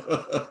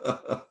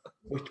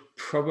 Which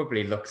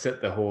probably looks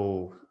at the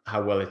whole,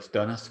 how well it's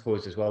done, I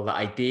suppose, as well. The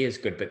idea is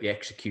good, but the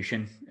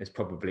execution is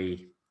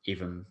probably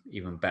even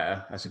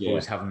better. I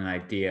suppose having an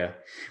idea,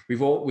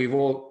 we've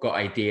all got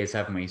ideas,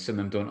 haven't we? Some of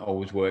them don't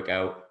always work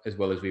out as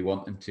well as we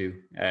want them to.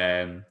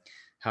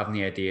 Having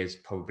the idea is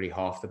probably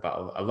half the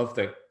battle. I love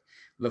the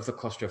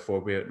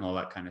claustrophobia and all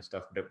that kind of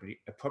stuff, but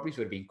it probably would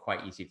have been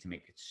quite easy to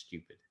make it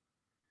stupid.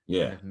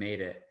 Yeah, and they've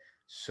made it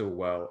so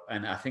well,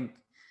 and I think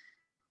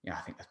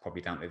that's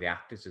probably down to the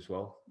actors as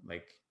well.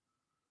 Like,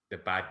 the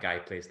bad guy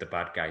plays the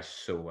bad guy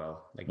so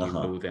well. Like you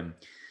Uh-huh. loathe him.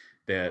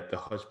 The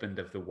husband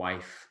of the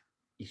wife,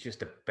 he's just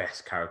the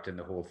best character in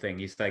the whole thing.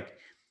 He's like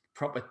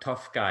proper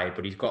tough guy,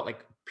 but he's got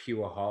like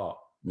pure heart.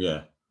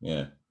 Yeah,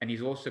 yeah. And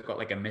he's also got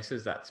like a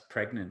missus that's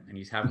pregnant, and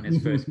he's having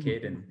his first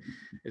kid, and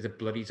there's a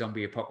bloody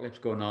zombie apocalypse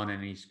going on,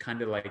 and he's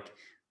kind of like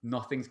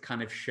nothing's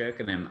kind of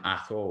shirking him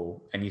at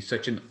all. And he's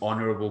such an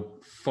honorable,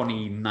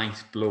 funny,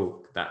 nice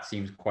bloke that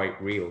seems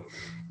quite real.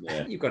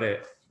 Yeah. You've got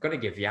to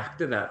give the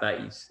actor that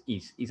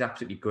he's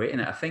absolutely great in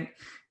it. I think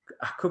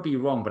I could be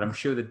wrong, but I'm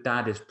sure the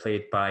dad is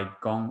played by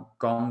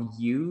Gong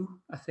Yu,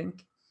 I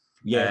think.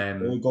 Yeah,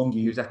 Gong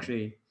Yu. He was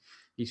actually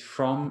he's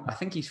from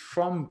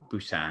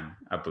Busan,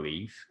 I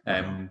believe.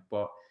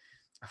 But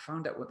I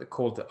found out what they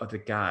called the other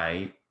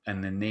guy,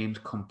 and the name's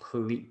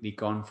completely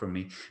gone from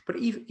me. But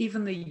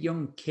even the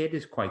young kid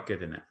is quite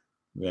good in it.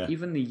 Yeah.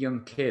 Even the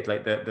young kid,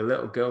 like the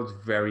little girl's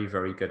very,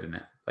 very good in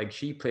it. Like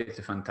she plays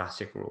a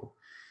fantastic role.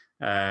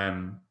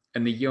 And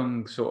the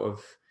young sort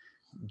of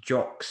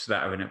jocks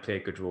that are in it play a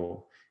good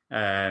role.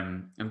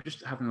 I'm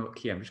just having a look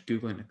here. I'm just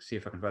Googling to see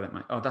if I can find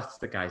that. Oh, that's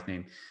the guy's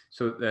name.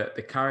 So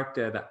the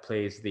character that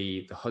plays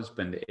the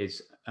husband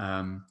is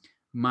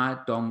Ma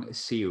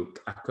Dong-seok.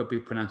 I could be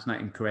pronouncing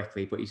that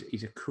incorrectly, but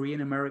he's a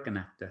Korean-American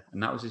actor.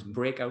 And that was his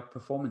breakout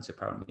performance,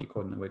 apparently,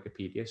 according to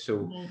Wikipedia.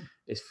 So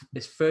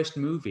his first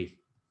movie,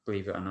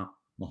 believe it or not.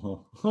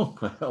 Oh,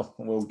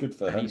 well, good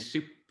for him. He's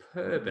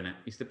superb in it.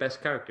 He's the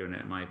best character in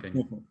it, in my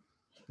opinion.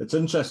 It's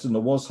interesting. I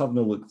was having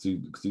a look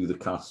through the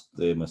cast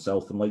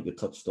myself, and like you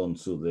touched on,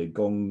 so the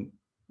Gong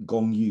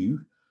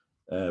Yu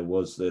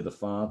was the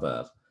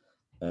father.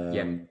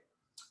 Jung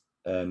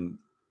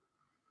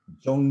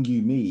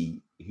Yu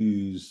Mi,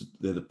 who's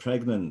the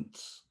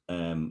pregnant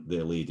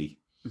their lady,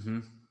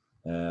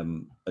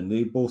 and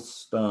they both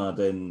starred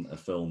in a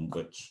film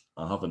which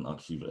I haven't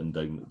actually written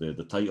down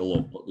the title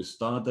of, but they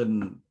starred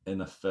in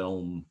a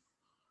film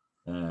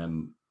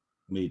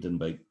made in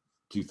about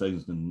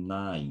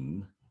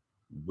 2009.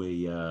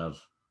 Where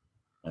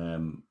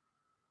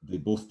they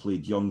both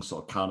played young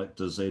sort of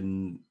characters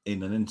in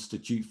an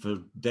institute for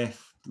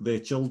their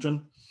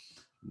children.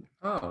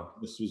 Oh,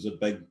 this was a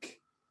big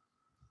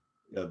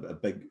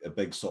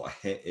sort of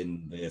hit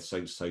in the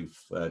south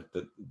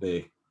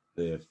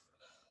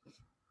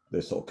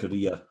the sort of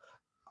career.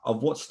 I've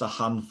watched a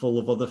handful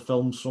of other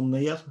films from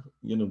there,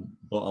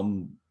 but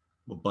I'm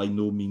by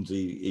no means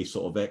a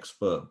sort of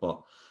expert,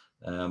 but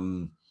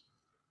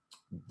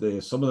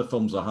some of the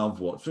films I have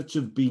watched, which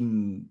have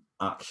been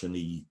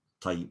action-y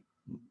type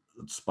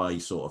spy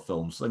sort of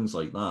films, things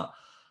like that,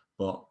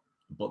 but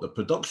the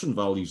production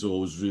value is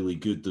always really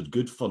good. They're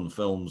good fun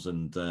films,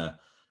 and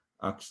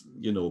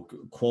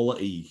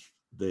quality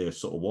they're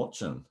sort of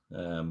watching.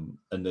 And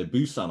the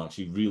Busan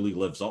actually really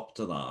lives up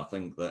to that. I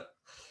think that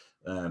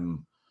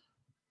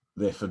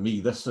for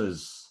me, this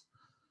is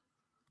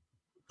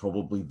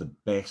probably the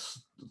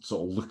best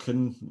sort of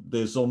looking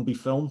the zombie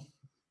film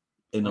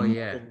in a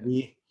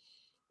way.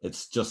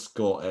 It's just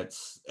got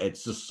it's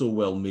just so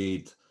well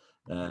made.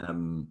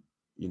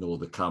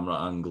 The camera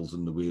angles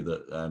and the way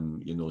that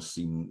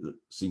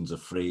scenes are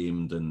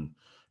framed, and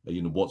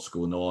what's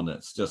going on.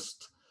 It's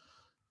just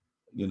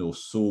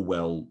so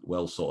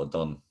well sort of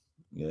done.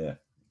 Yeah,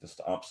 just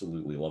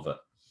absolutely love it.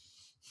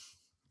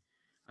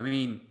 I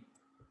mean,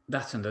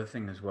 that's another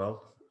thing as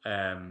well.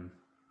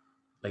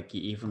 Like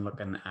you even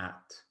looking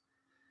at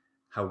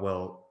how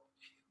well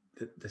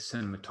the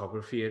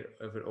cinematography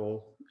of it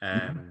all.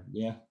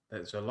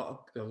 There's a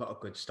lot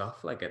of good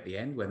stuff. Like at the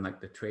end, when like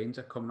the trains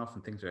are coming off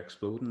and things are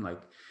exploding,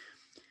 like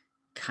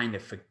kind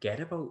of forget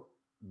about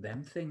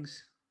them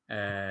things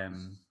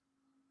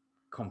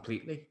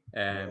completely.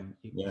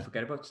 You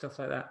forget about stuff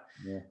like that.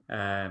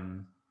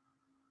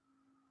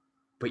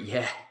 But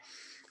yeah,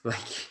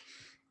 like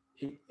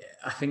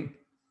I think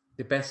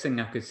the best thing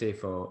I could say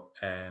for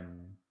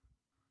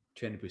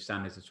Train to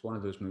Busan is it's one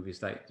of those movies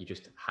that you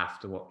just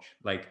have to watch.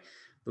 Like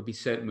there'll be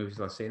certain movies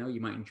I'll say, no, you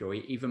might enjoy.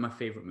 Even my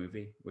favorite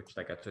movie, which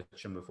like I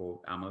touched on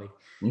before, Amelie.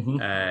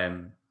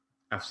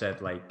 I've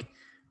said like,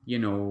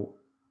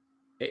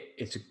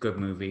 it's a good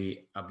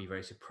movie. I'll be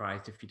very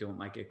surprised if you don't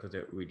like it because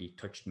it really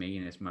touched me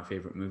and it's my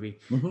favorite movie.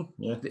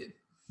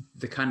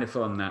 The kind of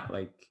film that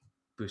like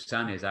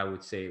Busan is, I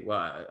would say, well,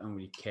 I don't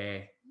really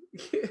care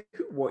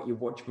what you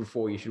watch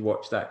before. You should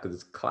watch that because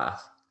it's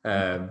class.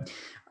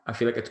 I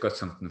feel like it's got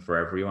something for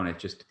everyone.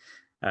 It's just,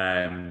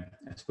 I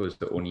suppose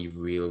the only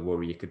real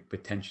worry you could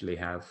potentially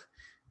have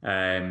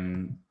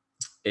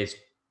is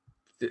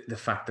the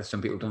fact that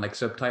some people don't like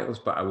subtitles,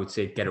 but I would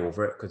say get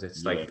over it because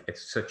it's like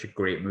it's such a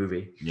great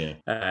movie.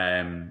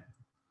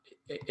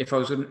 If I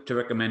was to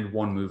recommend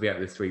one movie out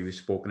of the three we've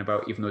spoken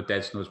about, even though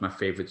Dead Snow is my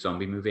favorite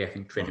zombie movie, I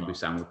think Train to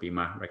Busan would be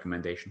my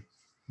recommendation.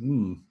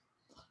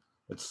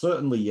 It's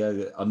certainly,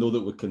 I know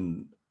that we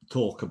can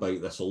talk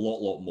about this a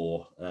lot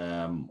more,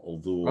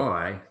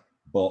 although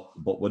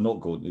but we're not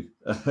going to.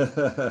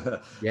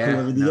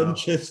 The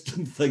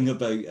interesting thing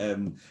about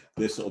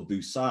this sort of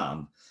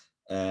Busan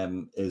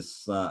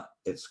is that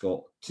it's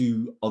got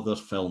two other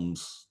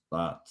films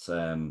that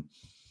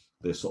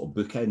they sort of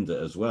bookend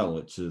it as well,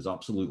 which is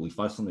absolutely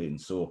fascinating.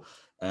 So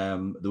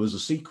there was a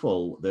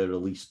sequel they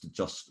released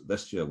just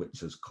this year,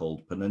 which is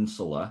called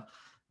Peninsula.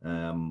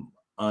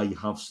 I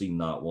have seen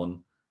that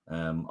one.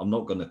 I'm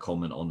not going to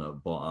comment on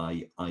it, but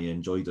I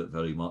enjoyed it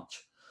very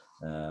much.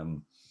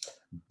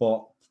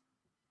 But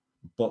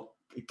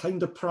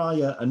kind of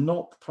prior and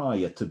not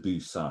prior to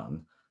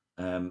Busan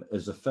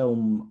is a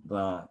film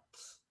that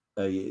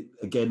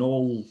again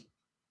all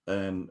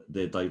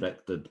they're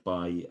directed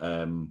by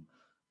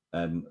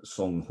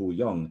Song Ho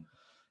Young.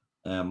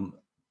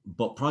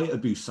 But prior to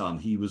Busan,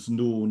 he was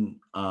known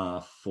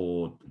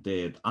for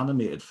their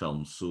animated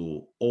films.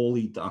 So all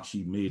he'd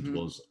actually made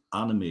was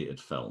animated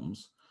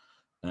films.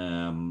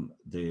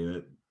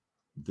 The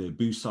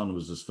Busan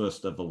was his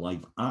first ever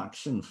live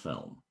action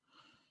film.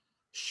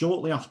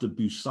 Shortly after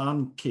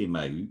Busan came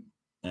out,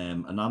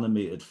 an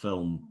animated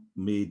film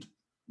made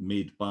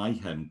by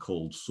him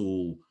called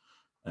Seoul,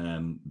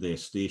 Their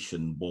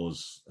Station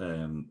was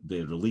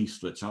they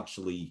released, which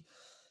actually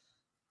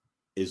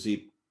is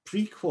a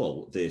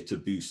prequel there to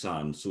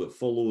Busan. So it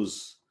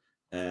follows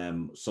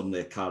some of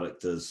their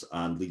characters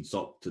and leads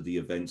up to the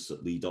events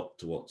that lead up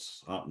to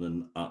what's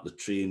happening at the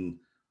train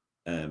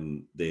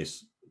their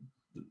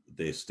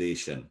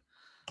station.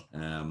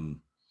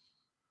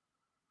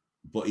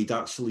 But he'd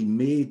actually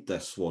made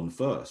this one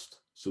first.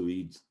 So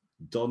he'd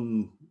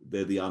done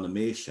the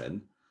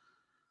animation,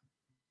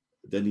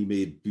 then he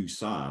made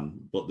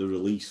Busan, but they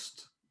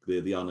released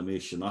the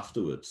animation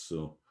afterwards.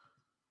 So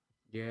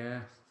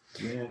yeah.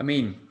 I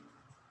mean,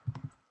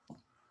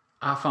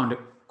 I found it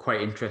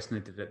quite interesting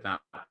they did it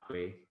that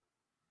way,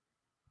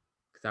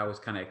 because I was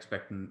kind of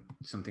expecting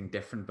something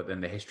different, but then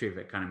the history of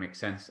it kind of makes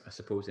sense, I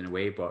suppose, in a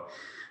way. But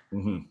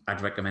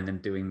I'd recommend them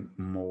doing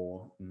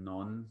more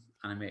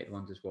non-animated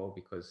ones as well,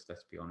 because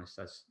let's be honest,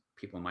 as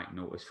people might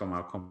notice from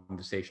our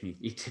conversation,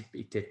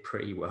 he did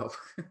pretty well.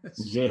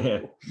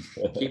 So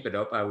keep it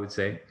up, I would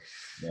say.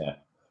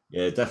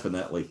 Yeah,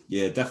 definitely.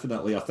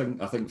 I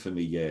think for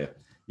me,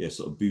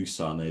 sort of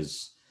Busan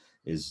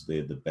is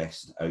the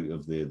best out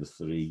of the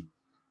three.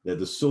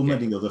 There's so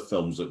many other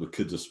films that we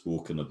could have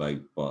spoken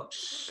about, but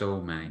so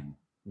many.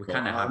 We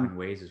kind of have in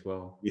ways as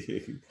well.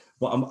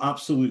 But I'm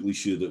absolutely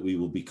sure that we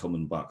will be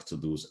coming back to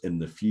those in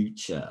the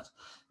future.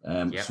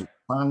 So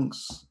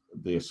thanks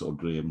there, sort of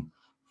Graham,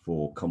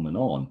 for coming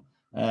on.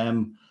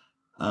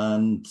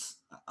 And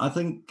I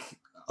think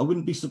I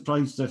wouldn't be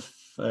surprised if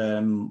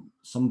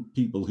some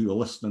people who are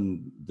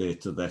listening there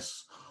to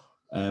this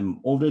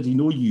already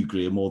know you,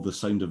 Graham, or the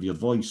sound of your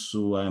voice.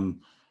 So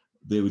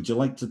would you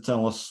like to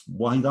tell us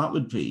why that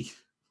would be?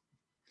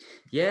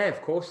 Yeah,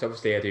 of course.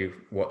 Obviously, I do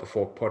What the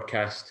Fork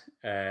podcast,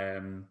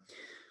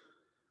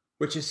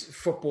 which is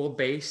football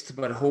based.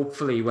 But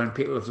hopefully, when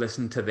people have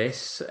listened to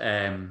this,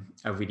 I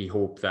really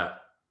hope that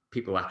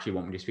people actually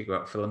want me to speak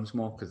about films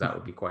more, because that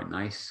would be quite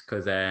nice.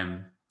 Because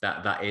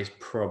that is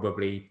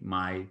probably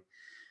my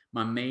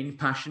main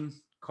passion.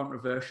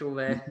 Controversial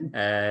there.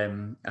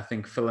 I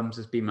think films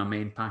has been my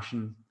main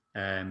passion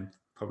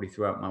probably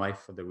throughout my life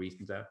for the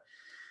reasons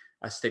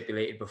I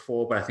stipulated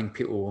before, but I think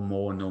people will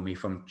more know me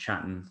from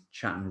chatting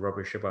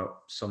rubbish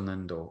about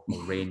Sunderland or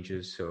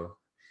Rangers, or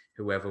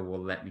whoever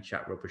will let me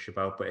chat rubbish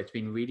about. But it's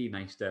been really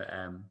nice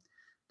to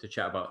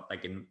chat about,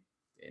 like, in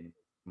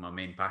my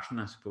main passion,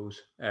 I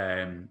suppose.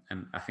 And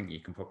I think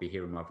you can probably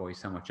hear in my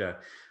voice how much I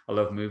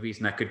love movies.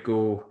 And I could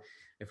go,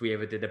 if we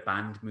ever did a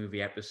band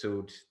movie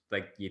episode,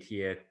 like, you'd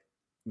hear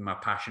my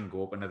passion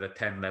go up another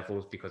 10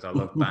 levels, because I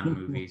love band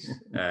movies.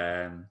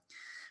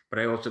 But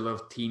I also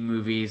love teen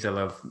movies. I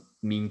love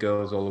Mean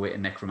Girls all the way to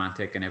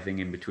Necromantic and everything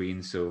in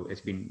between. So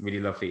it's been really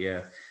lovely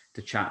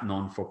to chat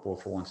non-football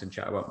for once and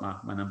chat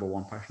about my number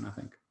one passion, I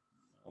think.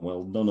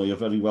 Well, no, you're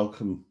very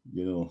welcome,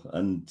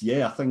 And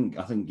I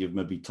think you've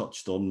maybe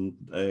touched on,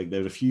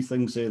 there are a few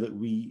things there that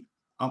we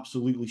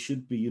absolutely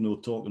should be,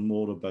 talking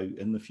more about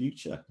in the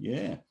future.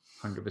 Yeah.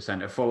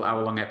 100%. A full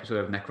hour-long episode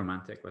of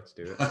Necromantic. Let's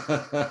do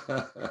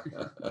it.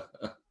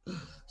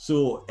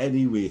 So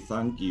anyway,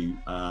 thank you,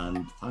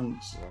 and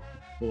thanks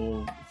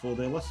for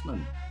their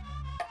listening.